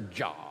not your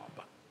job.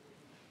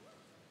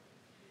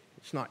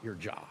 It's not your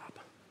job.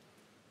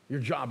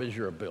 Your job is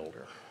you're a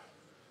builder.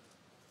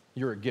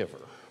 You're a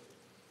giver.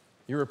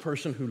 You're a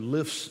person who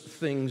lifts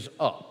things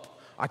up.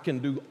 I can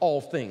do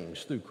all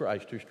things through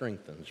Christ who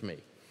strengthens me.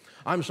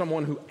 I'm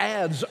someone who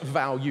adds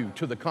value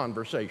to the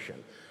conversation,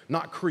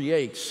 not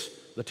creates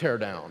the tear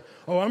down.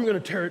 Oh, I'm going to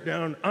tear it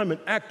down. I'm an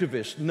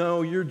activist.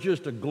 No, you're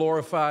just a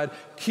glorified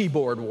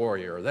keyboard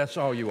warrior. That's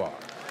all you are.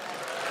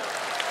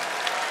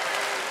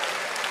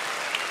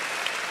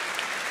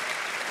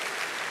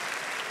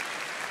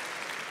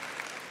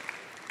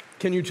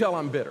 Can you tell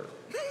I'm bitter?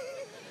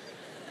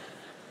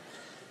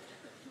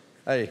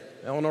 Hey,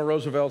 Eleanor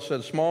Roosevelt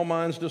said, small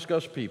minds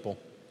discuss people,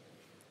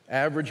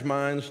 average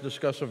minds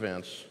discuss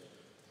events,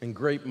 and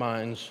great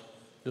minds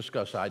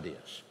discuss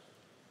ideas.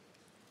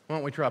 Why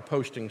don't we try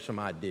posting some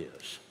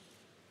ideas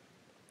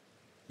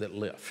that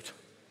lift?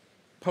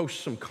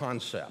 Post some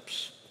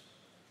concepts.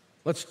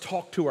 Let's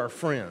talk to our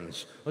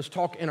friends. Let's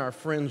talk in our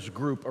friends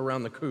group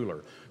around the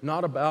cooler,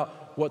 not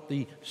about what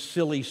the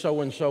silly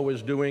so-and-so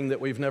is doing that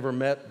we've never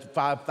met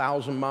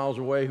 5,000 miles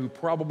away, who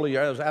probably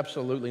has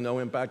absolutely no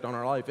impact on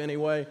our life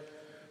anyway,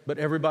 but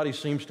everybody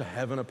seems to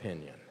have an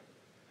opinion.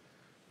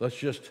 Let's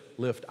just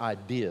lift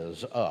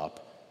ideas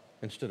up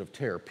instead of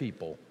tear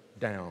people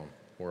down,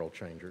 world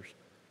changers.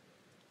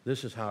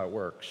 This is how it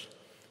works.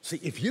 See,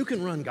 if you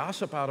can run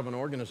gossip out of an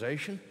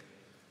organization,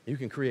 you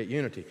can create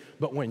unity.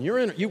 But when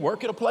you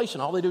work at a place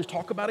and all they do is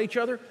talk about each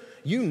other,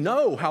 you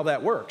know how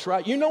that works,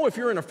 right? You know if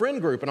you're in a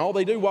friend group and all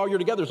they do while you're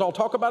together is all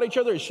talk about each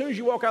other, as soon as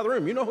you walk out of the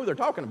room, you know who they're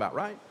talking about,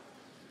 right?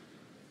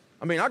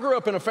 I mean, I grew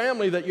up in a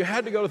family that you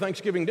had to go to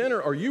Thanksgiving dinner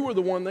or you were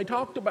the one they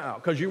talked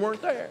about because you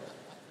weren't there.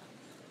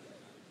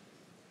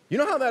 You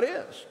know how that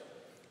is.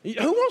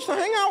 Who wants to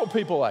hang out with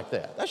people like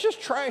that? That's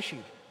just trashy.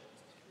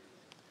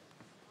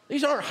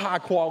 These aren't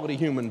high-quality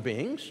human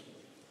beings.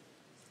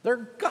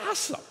 They're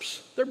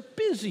gossips. They're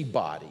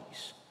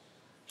busybodies.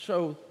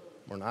 So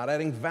we're not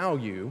adding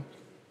value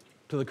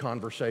to the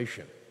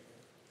conversation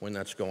when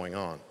that's going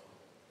on.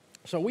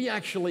 So we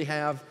actually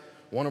have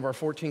one of our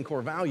 14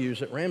 core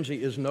values at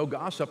Ramsey is no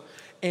gossip,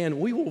 and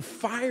we will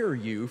fire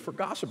you for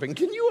gossiping.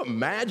 Can you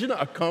imagine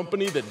a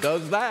company that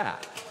does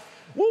that?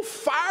 We'll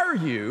fire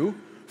you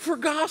for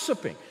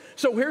gossiping.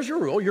 So here's your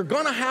rule. You're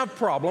going to have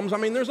problems. I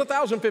mean, there's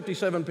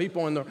 1,057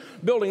 people in the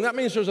building. That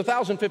means there's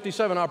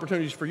 1,057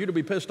 opportunities for you to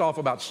be pissed off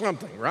about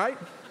something, right?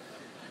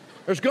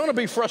 There's going to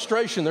be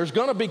frustration. There's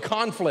going to be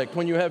conflict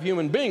when you have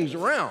human beings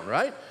around,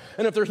 right?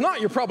 And if there's not,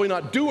 you're probably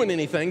not doing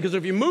anything, because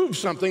if you move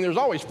something, there's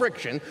always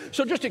friction.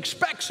 So just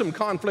expect some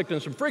conflict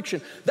and some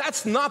friction.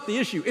 That's not the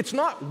issue. It's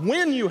not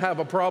when you have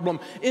a problem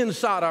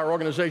inside our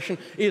organization.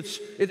 It's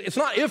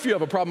not if you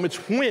have a problem, it's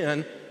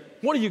when.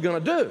 What are you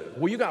going to do?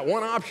 Well, you got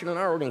one option in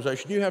our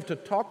organization. You have to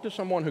talk to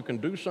someone who can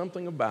do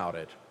something about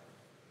it,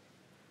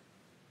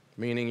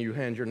 meaning you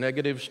hand your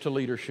negatives to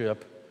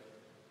leadership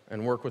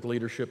and work with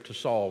leadership to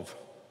solve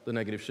the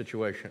negative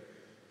situation.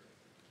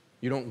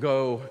 You don't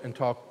go and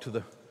talk to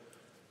the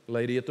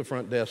lady at the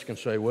front desk and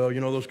say, well,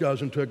 you know, those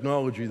guys in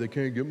technology, they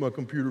can't get my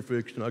computer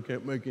fixed and I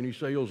can't make any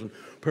sales and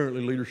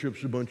apparently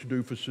leadership's a bunch of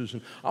doofuses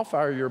and I'll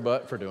fire your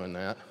butt for doing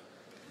that.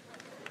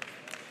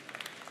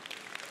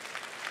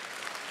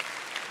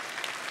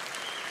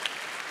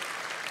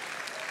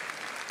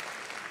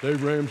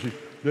 Dave Ramsey,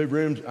 Dave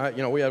Ramsey,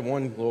 we had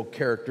one little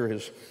character,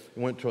 he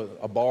went to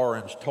a bar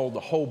and told the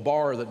whole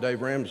bar that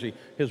Dave Ramsey,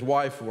 his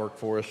wife worked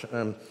for us,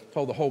 and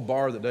told the whole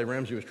bar that Dave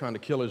Ramsey was trying to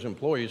kill his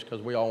employees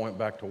because we all went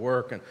back to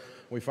work, and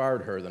we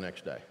fired her the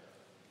next day.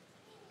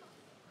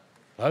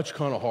 That's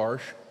kind of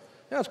harsh.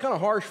 Yeah, it's kind of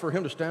harsh for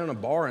him to stand in a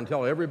bar and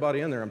tell everybody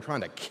in there I'm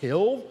trying to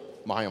kill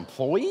my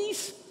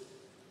employees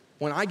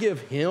when I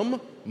give him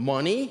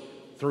money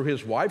through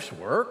his wife's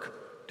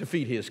work to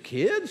feed his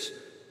kids.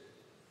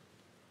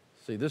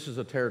 See, this is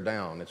a tear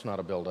down. It's not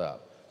a build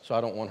up. So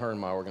I don't want her in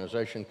my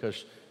organization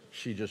because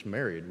she just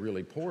married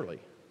really poorly.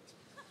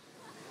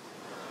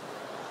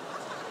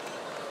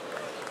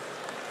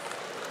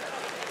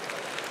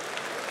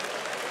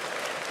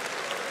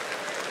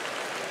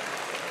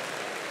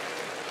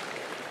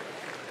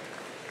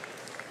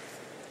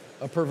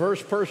 A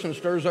perverse person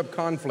stirs up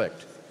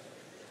conflict,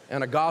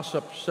 and a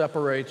gossip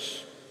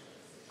separates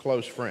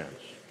close friends.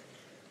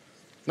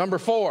 Number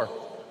 4,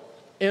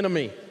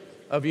 enemy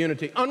of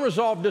unity,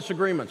 unresolved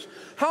disagreements.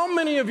 How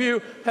many of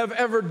you have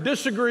ever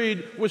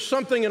disagreed with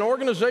something an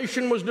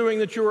organization was doing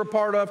that you were a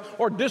part of,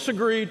 or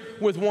disagreed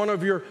with one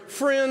of your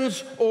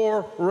friends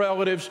or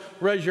relatives?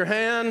 Raise your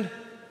hand.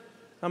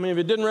 How many of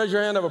you didn't raise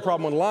your hand have a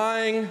problem with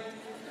lying?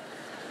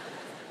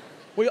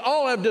 We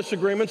all have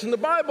disagreements, and the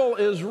Bible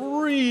is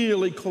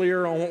really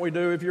clear on what we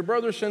do. If your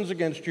brother sins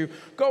against you,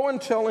 go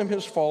and tell him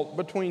his fault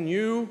between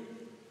you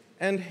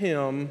and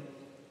him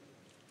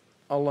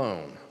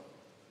alone.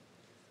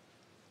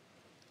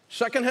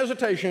 Second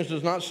Hesitations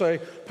does not say,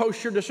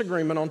 post your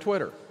disagreement on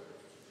Twitter.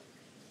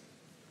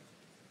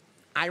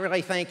 I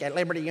really think at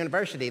Liberty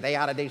University they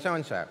ought to do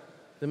so-and-so.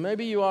 Then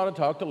maybe you ought to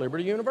talk to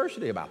Liberty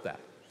University about that.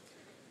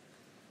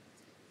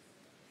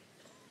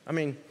 I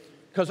mean,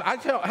 because I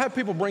have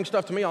people bring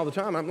stuff to me all the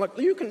time. I'm like,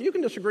 you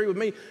can disagree with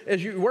me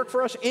as you work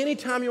for us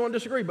anytime you want to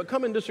disagree, but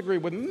come and disagree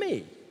with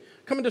me.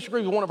 Come and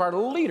disagree with one of our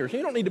leaders.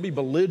 You don't need to be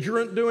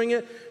belligerent doing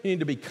it. You need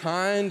to be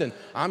kind, and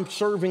I'm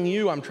serving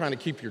you. I'm trying to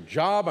keep your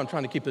job. I'm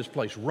trying to keep this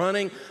place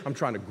running. I'm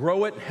trying to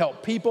grow it,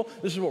 help people.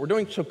 This is what we're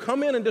doing. So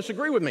come in and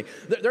disagree with me.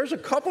 There's a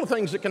couple of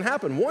things that can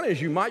happen. One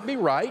is you might be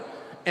right,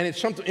 and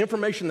it's some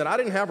information that I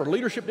didn't have or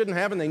leadership didn't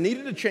have, and they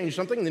needed to change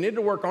something, and they needed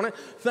to work on it.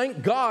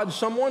 Thank God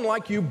someone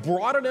like you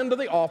brought it into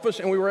the office,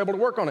 and we were able to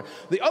work on it.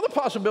 The other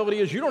possibility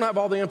is you don't have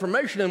all the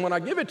information, and when I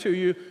give it to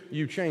you,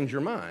 you change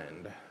your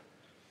mind.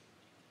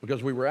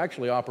 Because we were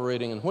actually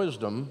operating in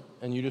wisdom,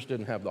 and you just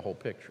didn't have the whole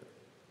picture.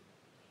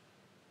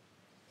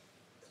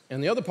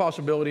 And the other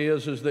possibility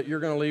is that you're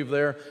going to leave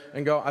there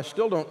and go, I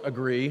still don't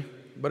agree,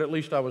 but at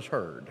least I was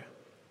heard.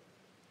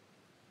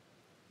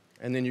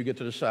 And then you get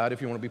to decide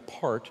if you want to be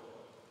part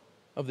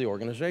of the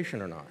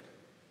organization or not.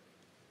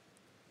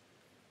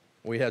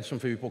 We had some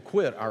people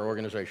quit our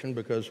organization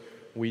because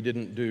we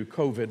didn't do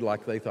COVID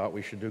like they thought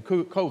we should do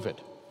COVID.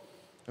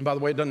 And by the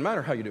way, it doesn't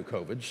matter how you do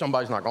COVID.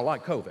 Somebody's not going to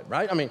like COVID,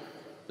 right? I mean,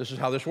 this is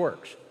how this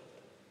works.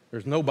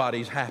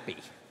 Nobody's happy.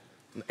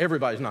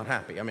 Everybody's not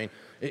happy. I mean,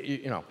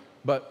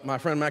 But my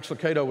friend Max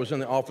Licato was in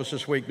the office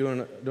this week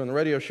doing the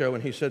radio show,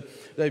 and he said,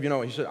 Dave,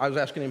 he said, I was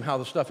asking him how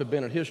the stuff had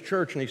been at his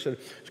church, and he said,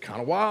 it's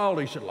kind of wild.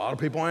 He said, a lot of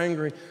people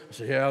angry. I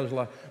said, yeah,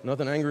 there's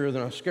nothing angrier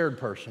than a scared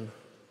person.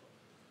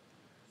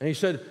 And he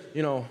said,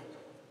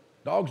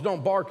 dogs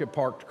don't bark at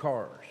parked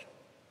cars.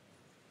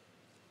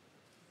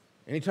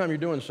 Anytime you're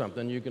doing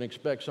something, you can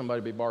expect somebody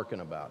to be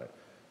barking about it.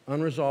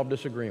 Unresolved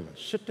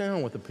disagreements. Sit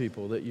down with the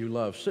people that you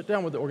love. Sit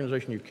down with the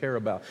organization you care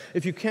about.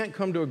 If you can't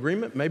come to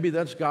agreement, maybe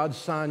that's God's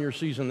sign your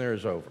season there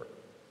is over.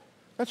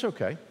 That's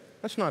okay.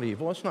 That's not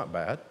evil. That's not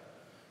bad.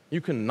 You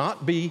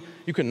cannot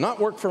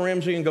work for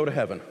Ramsey and go to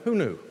heaven. Who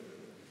knew?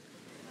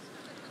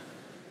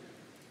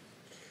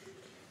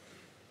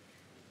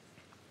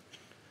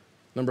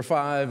 Number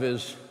 5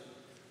 is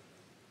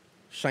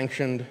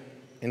sanctioned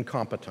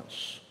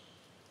incompetence.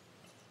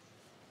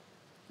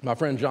 My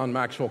friend John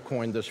Maxwell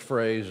coined this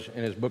phrase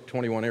in his book,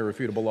 21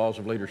 Irrefutable Laws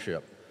of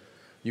Leadership.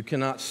 You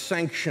cannot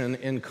sanction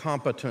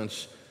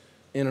incompetence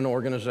in an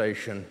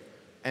organization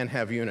and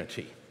have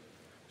unity.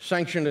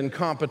 Sanctioned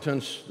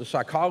incompetence, the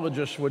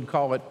psychologists would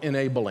call it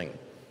enabling.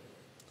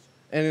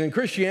 And in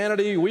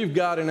Christianity, we've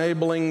got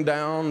enabling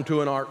down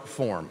to an art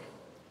form.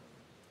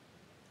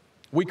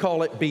 We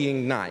call it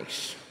being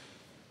nice.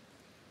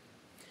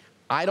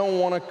 I don't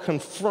want to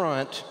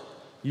confront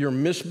your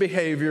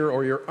misbehavior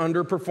or your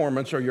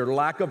underperformance or your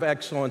lack of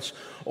excellence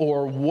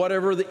or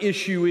whatever the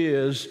issue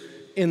is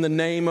in the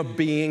name of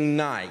being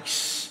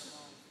nice.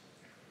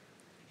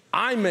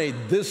 I made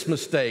this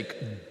mistake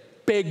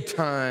big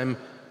time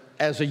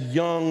as a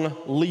young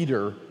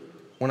leader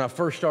when I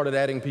first started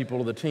adding people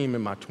to the team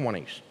in my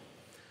 20s.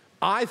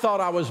 I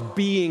thought I was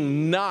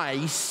being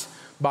nice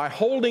by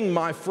holding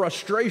my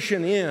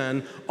frustration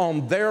in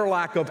on their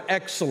lack of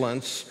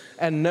excellence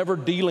and never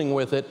dealing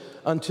with it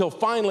until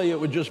finally it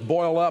would just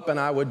boil up and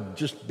I would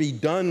just be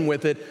done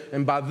with it.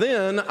 And by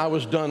then, I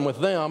was done with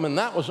them, and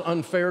that was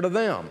unfair to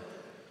them.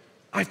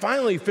 I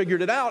finally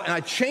figured it out, and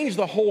I changed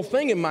the whole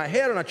thing in my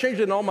head, and I changed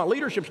it in all my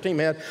leadership team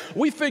head.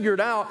 We figured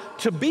out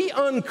to be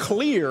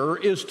unclear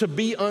is to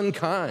be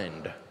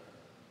unkind.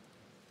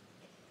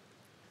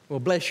 Well,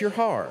 bless your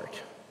heart.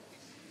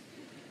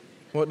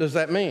 What does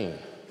that mean?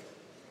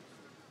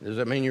 Does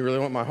that mean you really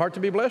want my heart to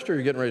be blessed, or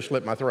you're getting ready to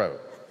slit my throat?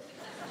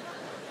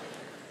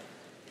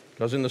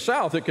 Because in the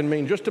South, it can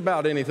mean just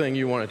about anything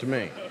you want it to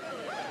mean.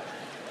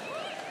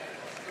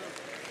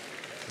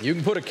 You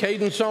can put a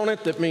cadence on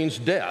it that means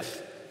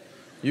death.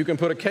 You can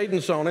put a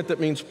cadence on it that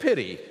means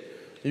pity.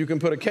 You can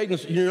put a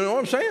cadence, you know what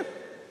I'm saying?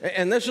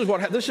 And this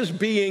is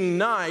being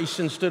nice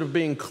instead of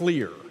being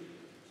clear.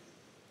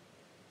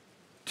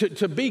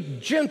 To be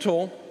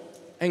gentle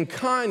and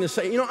kind, to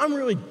say, you know, I'm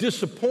really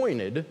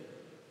disappointed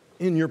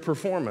in your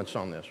performance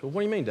on this. Well,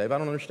 what do you mean, Dave? I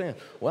don't understand.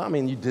 Well, I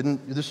mean,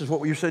 this is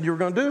what you said you were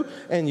going to do,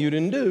 and you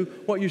didn't do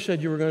what you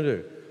said you were going to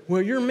do.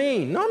 Well, you're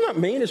mean. No, I'm not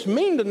mean. It's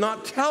mean to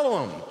not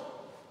tell them.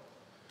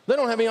 They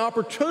don't have any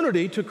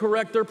opportunity to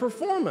correct their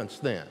performance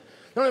then.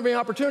 They don't have any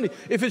opportunity.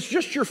 If it's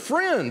just your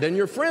friend and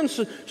your friend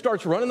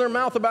starts running their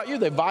mouth about you,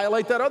 they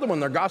violate that other one,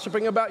 they're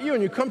gossiping about you,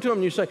 and you come to them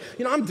and you say,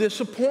 you know, I'm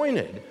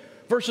disappointed,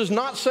 versus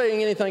not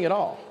saying anything at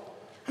all.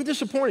 I'm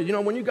disappointed. You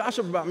know, when you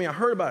gossip about me, I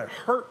heard about it. It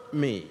hurt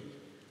me.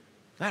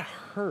 That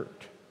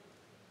hurt.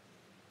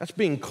 That's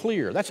being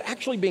clear. That's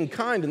actually being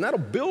kind, and that'll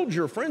build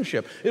your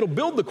friendship. It'll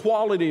build the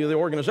quality of the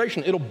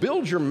organization. It'll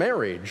build your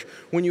marriage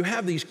when you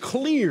have these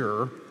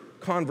clear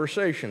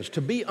conversations.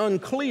 To be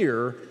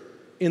unclear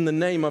in the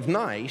name of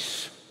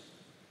nice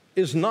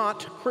is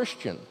not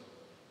Christian.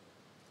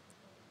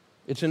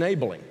 It's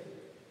enabling.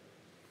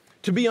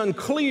 To be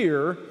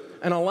unclear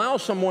and allow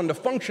someone to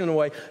function in a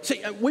way.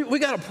 See, we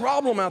got a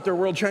problem out there,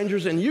 World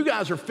Changers, and you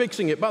guys are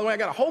fixing it. By the way, I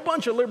got a whole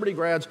bunch of Liberty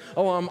grads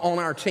on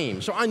our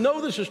team. So I know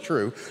this is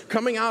true.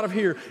 Coming out of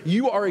here,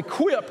 you are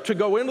equipped to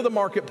go into the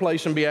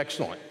marketplace and be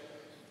excellent.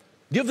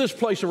 Give this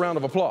place a round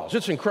of applause.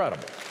 It's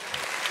incredible.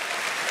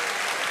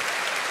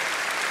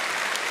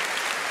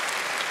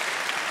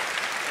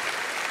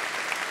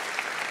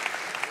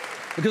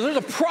 Because there's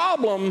a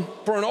problem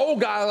for an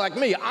old guy like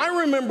me. I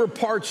remember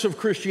parts of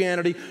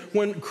Christianity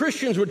when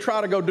Christians would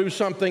try to go do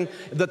something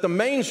that the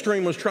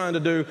mainstream was trying to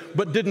do,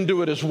 but didn't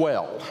do it as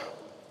well.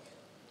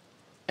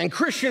 And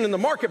Christian in the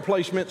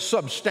marketplace meant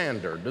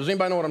substandard. Does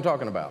anybody know what I'm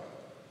talking about?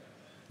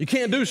 You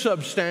can't do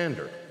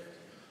substandard.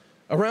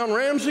 Around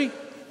Ramsey,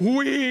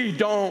 we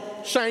don't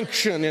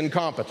sanction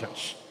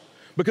incompetence.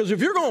 Because if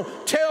you're going to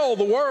tell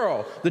the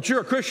world that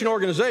you're a Christian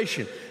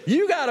organization,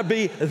 you got to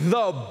be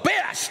the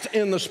best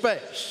in the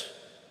space.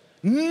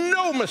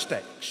 No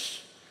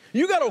mistakes.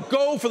 You got to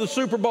go for the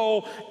Super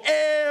Bowl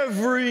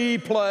every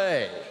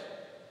play.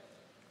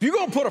 If you're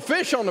going to put a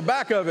fish on the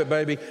back of it,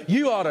 baby,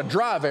 you ought to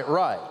drive it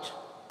right.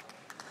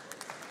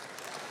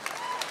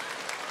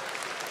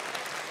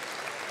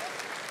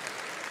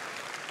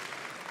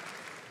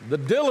 The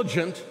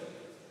diligent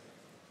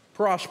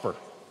prosper.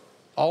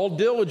 All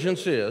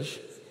diligence is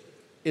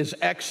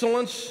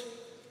excellence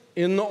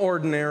in the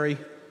ordinary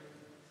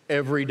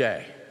every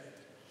day.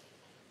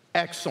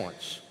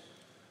 Excellence.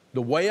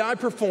 The way I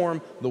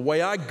perform, the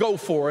way I go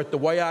for it, the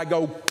way I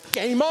go,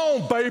 game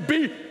on,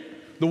 baby,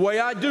 the way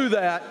I do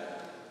that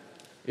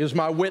is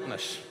my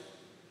witness.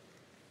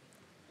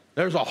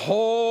 There's a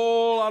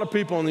whole lot of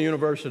people in the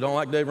universe that don't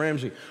like Dave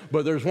Ramsey,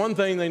 but there's one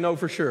thing they know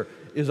for sure,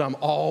 is I'm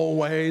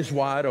always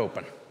wide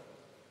open.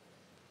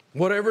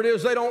 Whatever it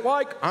is they don't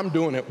like, I'm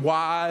doing it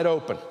wide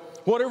open.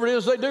 Whatever it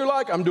is they do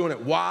like, I'm doing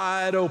it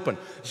wide open.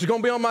 This is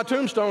going to be on my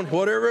tombstone.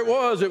 Whatever it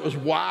was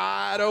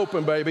wide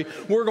open, baby.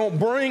 We're going to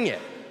bring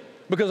it.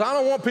 Because I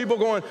don't want people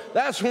going,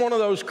 that's one of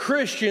those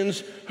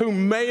Christians who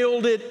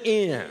mailed it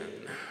in.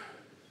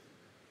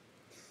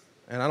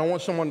 And I don't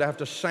want someone to have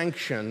to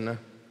sanction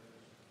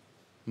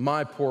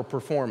my poor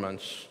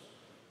performance.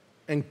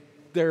 And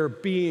their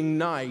being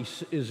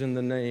nice is in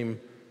the name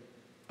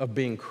of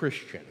being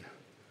Christian.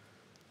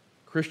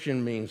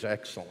 Christian means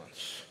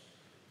excellence.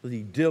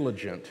 The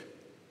diligent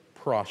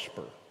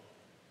prosper.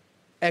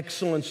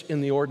 Excellence in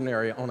the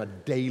ordinary on a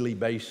daily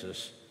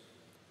basis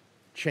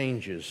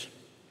changes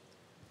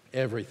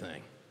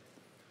everything.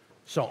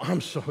 So I'm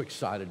so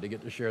excited to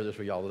get to share this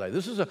with y'all today.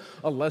 This is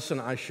a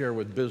lesson I share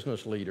with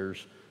business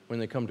leaders when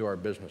they come to our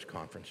business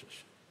conferences.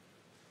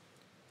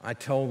 I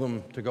tell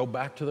them to go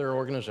back to their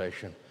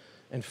organization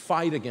and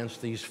fight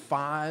against these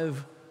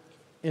 5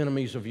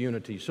 enemies of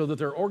unity so that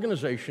their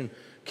organization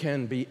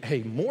can be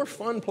a more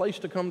fun place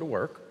to come to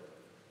work,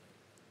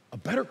 a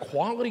better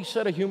quality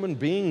set of human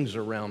beings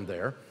around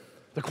there.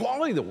 The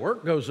quality of the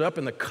work goes up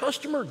and the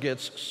customer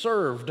gets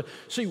served.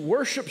 See,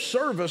 worship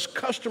service,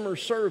 customer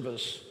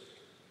service.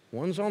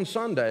 One's on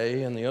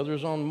Sunday and the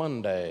other's on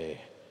Monday.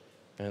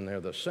 And they're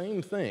the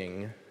same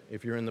thing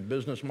if you're in the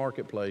business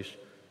marketplace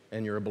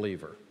and you're a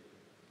believer.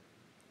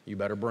 You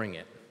better bring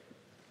it.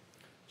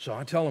 So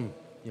I tell them,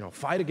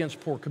 fight against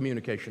poor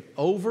communication.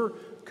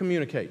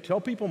 Over-communicate.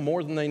 Tell people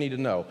more than they need to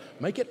know.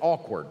 Make it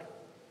awkward.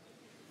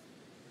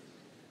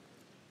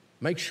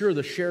 Make sure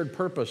the shared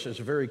purpose is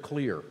very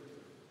clear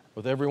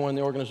with everyone in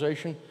the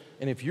organization.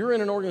 And if you're in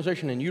an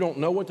organization and you don't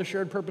know what the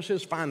shared purpose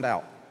is, find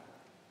out.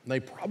 They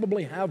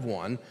probably have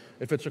one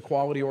if it's a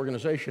quality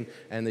organization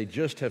and they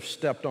just have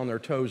stepped on their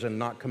toes and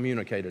not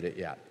communicated it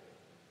yet.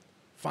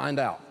 Find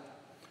out.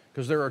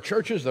 Because there are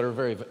churches that are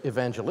very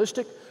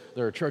evangelistic.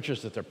 There are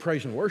churches that their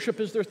praise and worship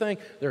is their thing.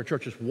 There are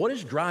churches, what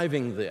is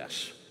driving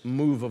this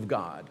move of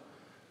God?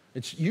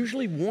 It's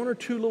usually one or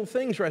two little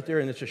things right there,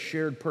 and it's a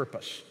shared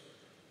purpose.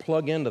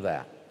 Plug into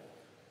that.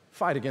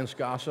 Fight against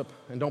gossip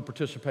and don't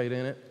participate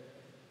in it.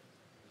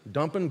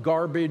 Dumping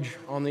garbage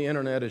on the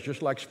internet is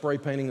just like spray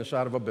painting the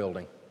side of a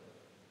building.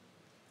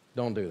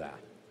 Don't do that.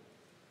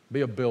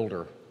 Be a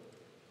builder.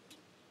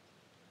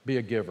 Be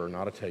a giver,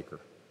 not a taker.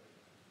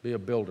 Be a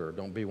builder.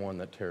 Don't be one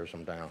that tears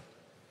them down.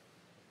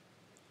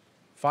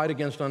 Fight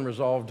against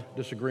unresolved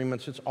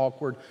disagreements. It's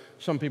awkward.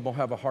 Some people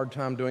have a hard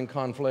time doing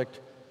conflict.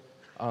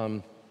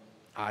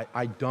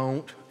 I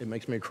don't. It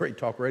makes me a great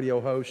talk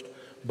radio host,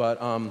 but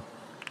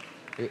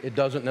it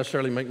doesn't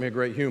necessarily make me a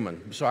great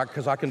human. So,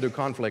 because I can do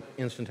conflict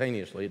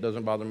instantaneously, it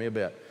doesn't bother me a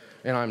bit,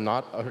 and I'm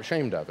not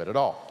ashamed of it at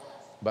all.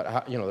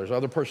 But you know, there's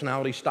other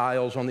personality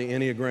styles on the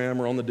Enneagram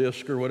or on the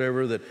disc or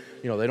whatever that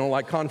they don't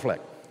like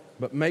conflict.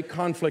 But make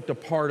conflict a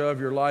part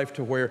of your life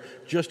to where,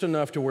 just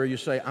enough to where you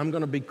say, I'm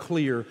going to be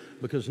clear,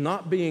 because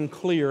not being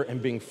clear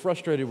and being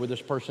frustrated with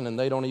this person and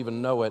they don't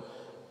even know it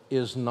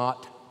is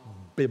not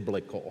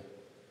biblical.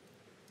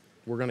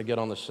 We're going to get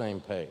on the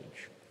same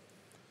page.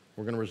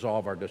 We're going to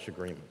resolve our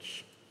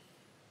disagreements.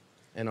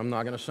 And I'm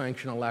not going to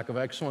sanction a lack of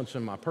excellence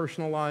in my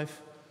personal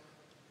life,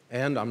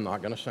 and I'm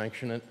not going to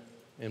sanction it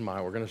in my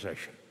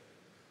organization.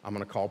 I'm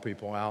going to call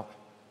people out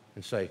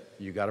and say,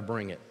 you got to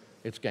bring it.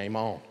 It's game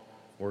on.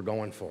 We're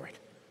going for it.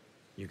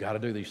 You got to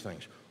do these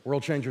things.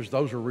 World Changers,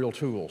 those are real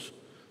tools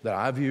that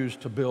I've used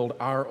to build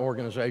our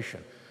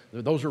organization.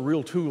 Those are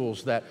real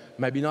tools that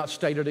maybe not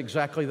stated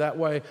exactly that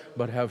way,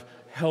 but have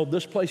held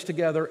this place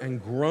together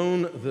and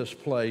grown this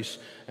place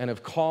and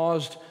have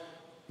caused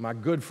my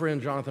good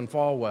friend Jonathan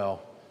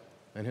Falwell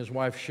and his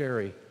wife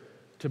Sherry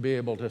to be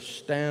able to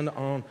stand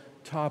on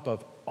top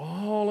of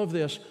all of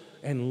this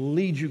and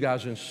lead you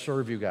guys and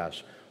serve you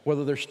guys.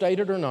 Whether they're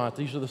stated or not,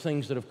 these are the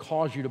things that have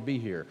caused you to be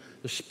here.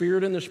 The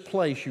spirit in this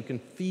place, you can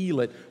feel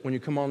it when you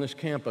come on this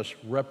campus,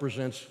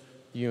 represents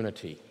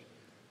unity.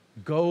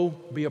 Go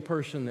be a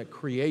person that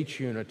creates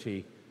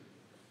unity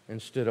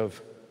instead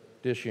of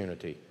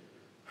disunity.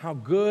 How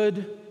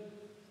good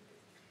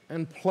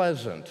and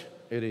pleasant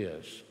it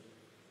is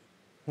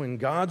when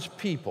God's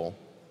people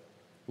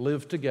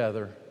live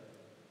together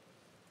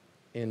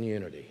in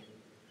unity.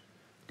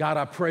 God,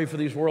 I pray for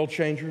these world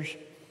changers.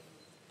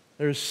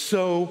 There's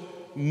so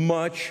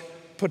much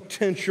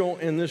potential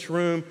in this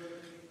room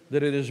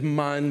that it is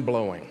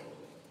mind-blowing.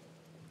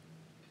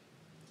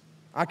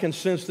 I can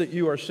sense that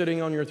you are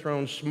sitting on your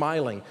throne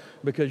smiling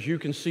because you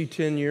can see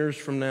 10 years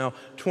from now,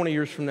 20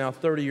 years from now,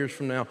 30 years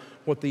from now,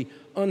 what the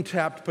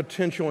untapped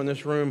potential in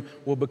this room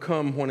will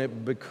become when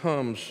it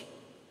becomes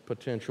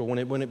potential,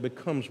 when it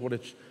becomes what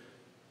it's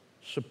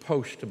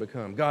supposed to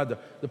become. God,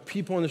 the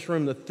people in this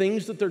room, the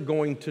things that they're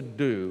going to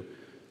do,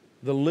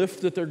 the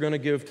lift that they're going to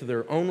give to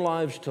their own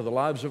lives, to the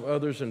lives of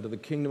others, and to the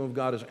kingdom of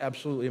God is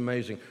absolutely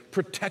amazing.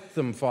 Protect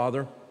them,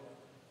 Father.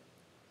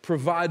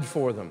 Provide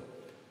for them.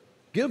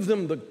 Give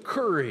them the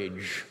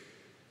courage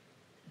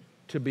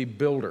to be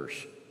builders.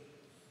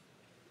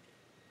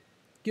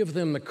 Give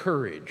them the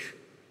courage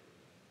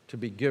to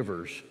be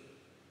givers,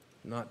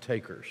 not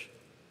takers.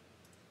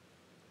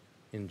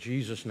 In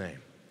Jesus' name,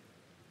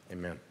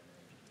 amen.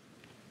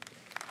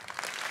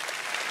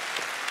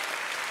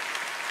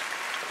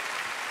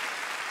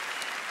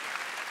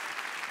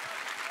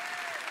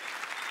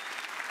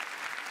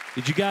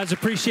 Did you guys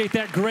appreciate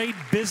that great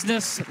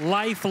business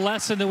life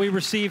lesson that we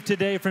received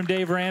today from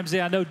Dave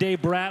Ramsey? I know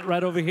Dave Bratt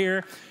right over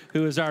here,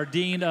 who is our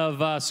Dean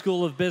of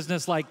School of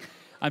Business.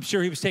 I'm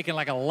sure he was taking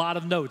a lot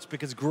of notes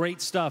because great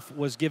stuff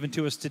was given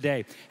to us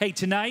today. Hey,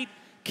 tonight,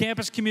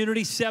 Campus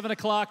Community, 7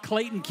 o'clock.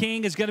 Clayton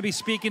King is going to be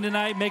speaking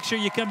tonight. Make sure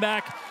you come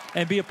back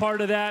and be a part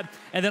of that.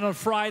 And then on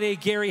Friday,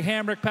 Gary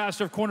Hamrick,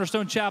 pastor of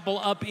Cornerstone Chapel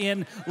up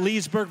in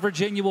Leesburg,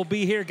 Virginia, will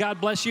be here. God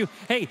bless you.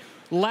 Hey,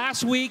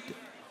 last week,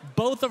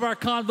 both of our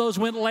convos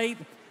went late.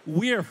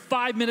 We are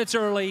 5 minutes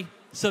early,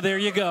 so there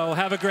you go.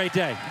 Have a great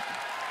day.